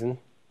the season.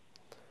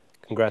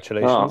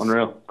 Congratulations. Oh,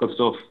 unreal. Good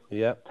stuff.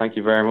 Yeah. Thank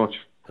you very much.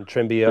 And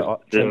Trimby.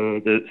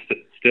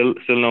 Still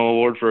no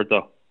award for it,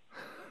 though.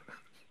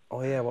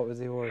 Oh yeah, what was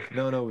the award?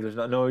 No, there's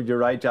not. No, you're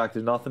right, Jack.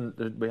 There's nothing.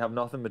 We have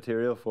nothing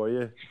material for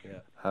you.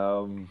 Yeah.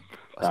 I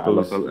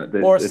suppose.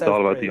 It's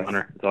all about the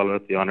honour. It's all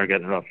about the honour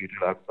getting it off you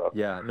two lads. So.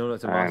 Yeah, no,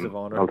 it's a massive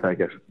honour. I'll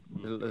take it.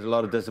 There's a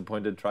lot of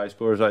disappointed try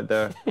scorers out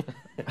there.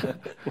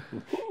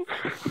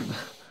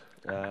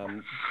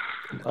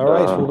 All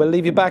right, well, we'll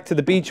leave you back to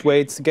the beach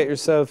weights to get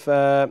yourself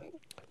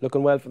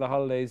looking well for the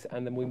holidays,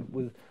 and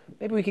then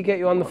maybe we could get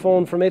you on the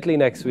phone from Italy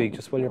next week,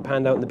 just while you're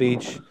panned out on the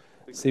beach,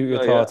 see what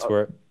your thoughts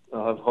were.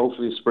 I'll have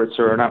hopefully a spritzer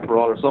or an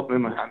Aperol or something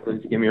in my hand to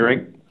give me a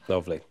ring.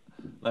 Lovely.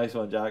 Nice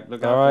one, Jack.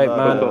 Look all right,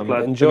 that,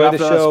 man. Enjoy the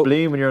show. That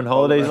spleen when you're on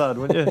holidays, lad,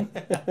 wouldn't you?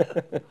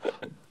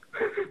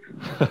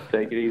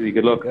 Take it easy.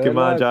 Good luck. Good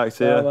man, Jack.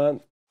 See ya.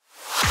 Man.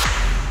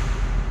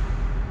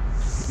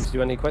 Do you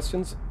have any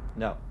questions?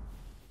 No.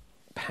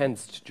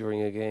 Pantsed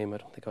during a game. I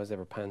don't think I was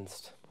ever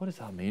pantsed. What does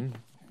that mean?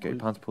 Get your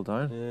pants pulled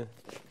down? Yeah.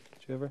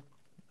 Did you ever?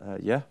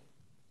 Yeah.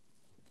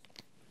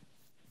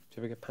 Did you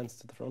ever get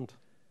pantsed at the front?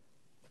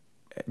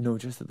 No,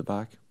 just at the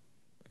back.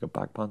 I got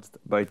back pantsed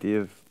by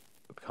Dave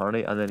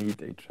Carney, and then he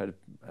tried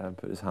to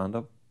put his hand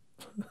up.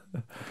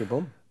 Up your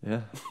bum?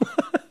 Yeah.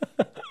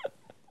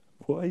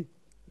 Why?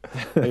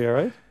 Are you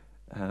alright?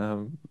 I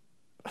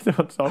don't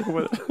want to talk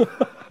about it.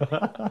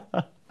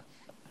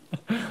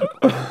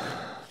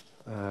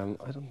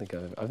 I don't think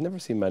I've never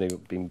seen many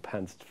being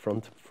pantsed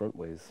front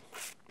ways.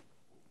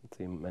 I've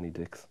seen many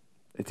dicks.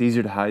 It's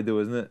easier to hide though,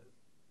 isn't it?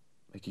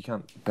 Like you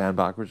can't bend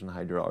backwards and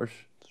hide your arse.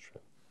 It's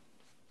true.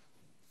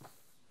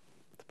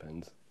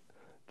 Depends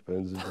if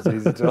it's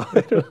easy to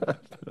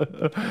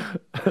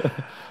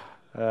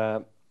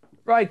hide.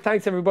 Right,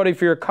 thanks everybody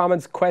for your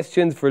comments,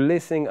 questions, for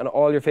listening on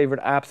all your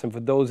favourite apps, and for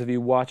those of you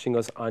watching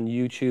us on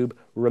YouTube.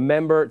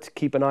 Remember to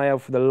keep an eye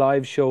out for the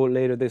live show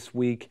later this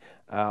week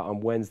on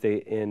Wednesday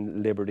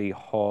in Liberty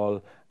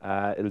Hall.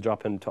 It'll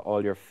drop into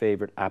all your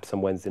favourite apps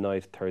on Wednesday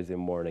night, Thursday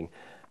morning.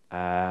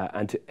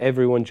 And to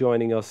everyone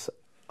joining us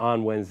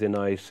on Wednesday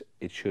night,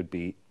 it should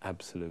be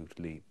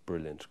absolutely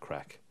brilliant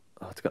crack.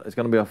 Oh, it's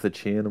going to be off the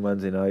chain on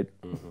Wednesday night.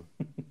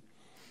 Mm-hmm.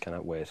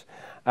 Cannot wait.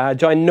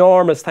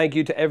 Ginormous thank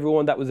you to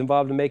everyone that was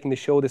involved in making the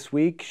show this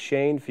week.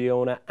 Shane,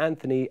 Fiona,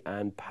 Anthony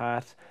and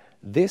Pat.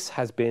 This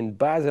has been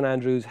Baz and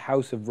Andrew's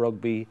House of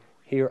Rugby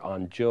here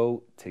on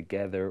Joe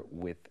Together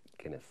with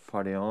Guinness.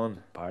 Party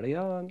on. Party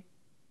on.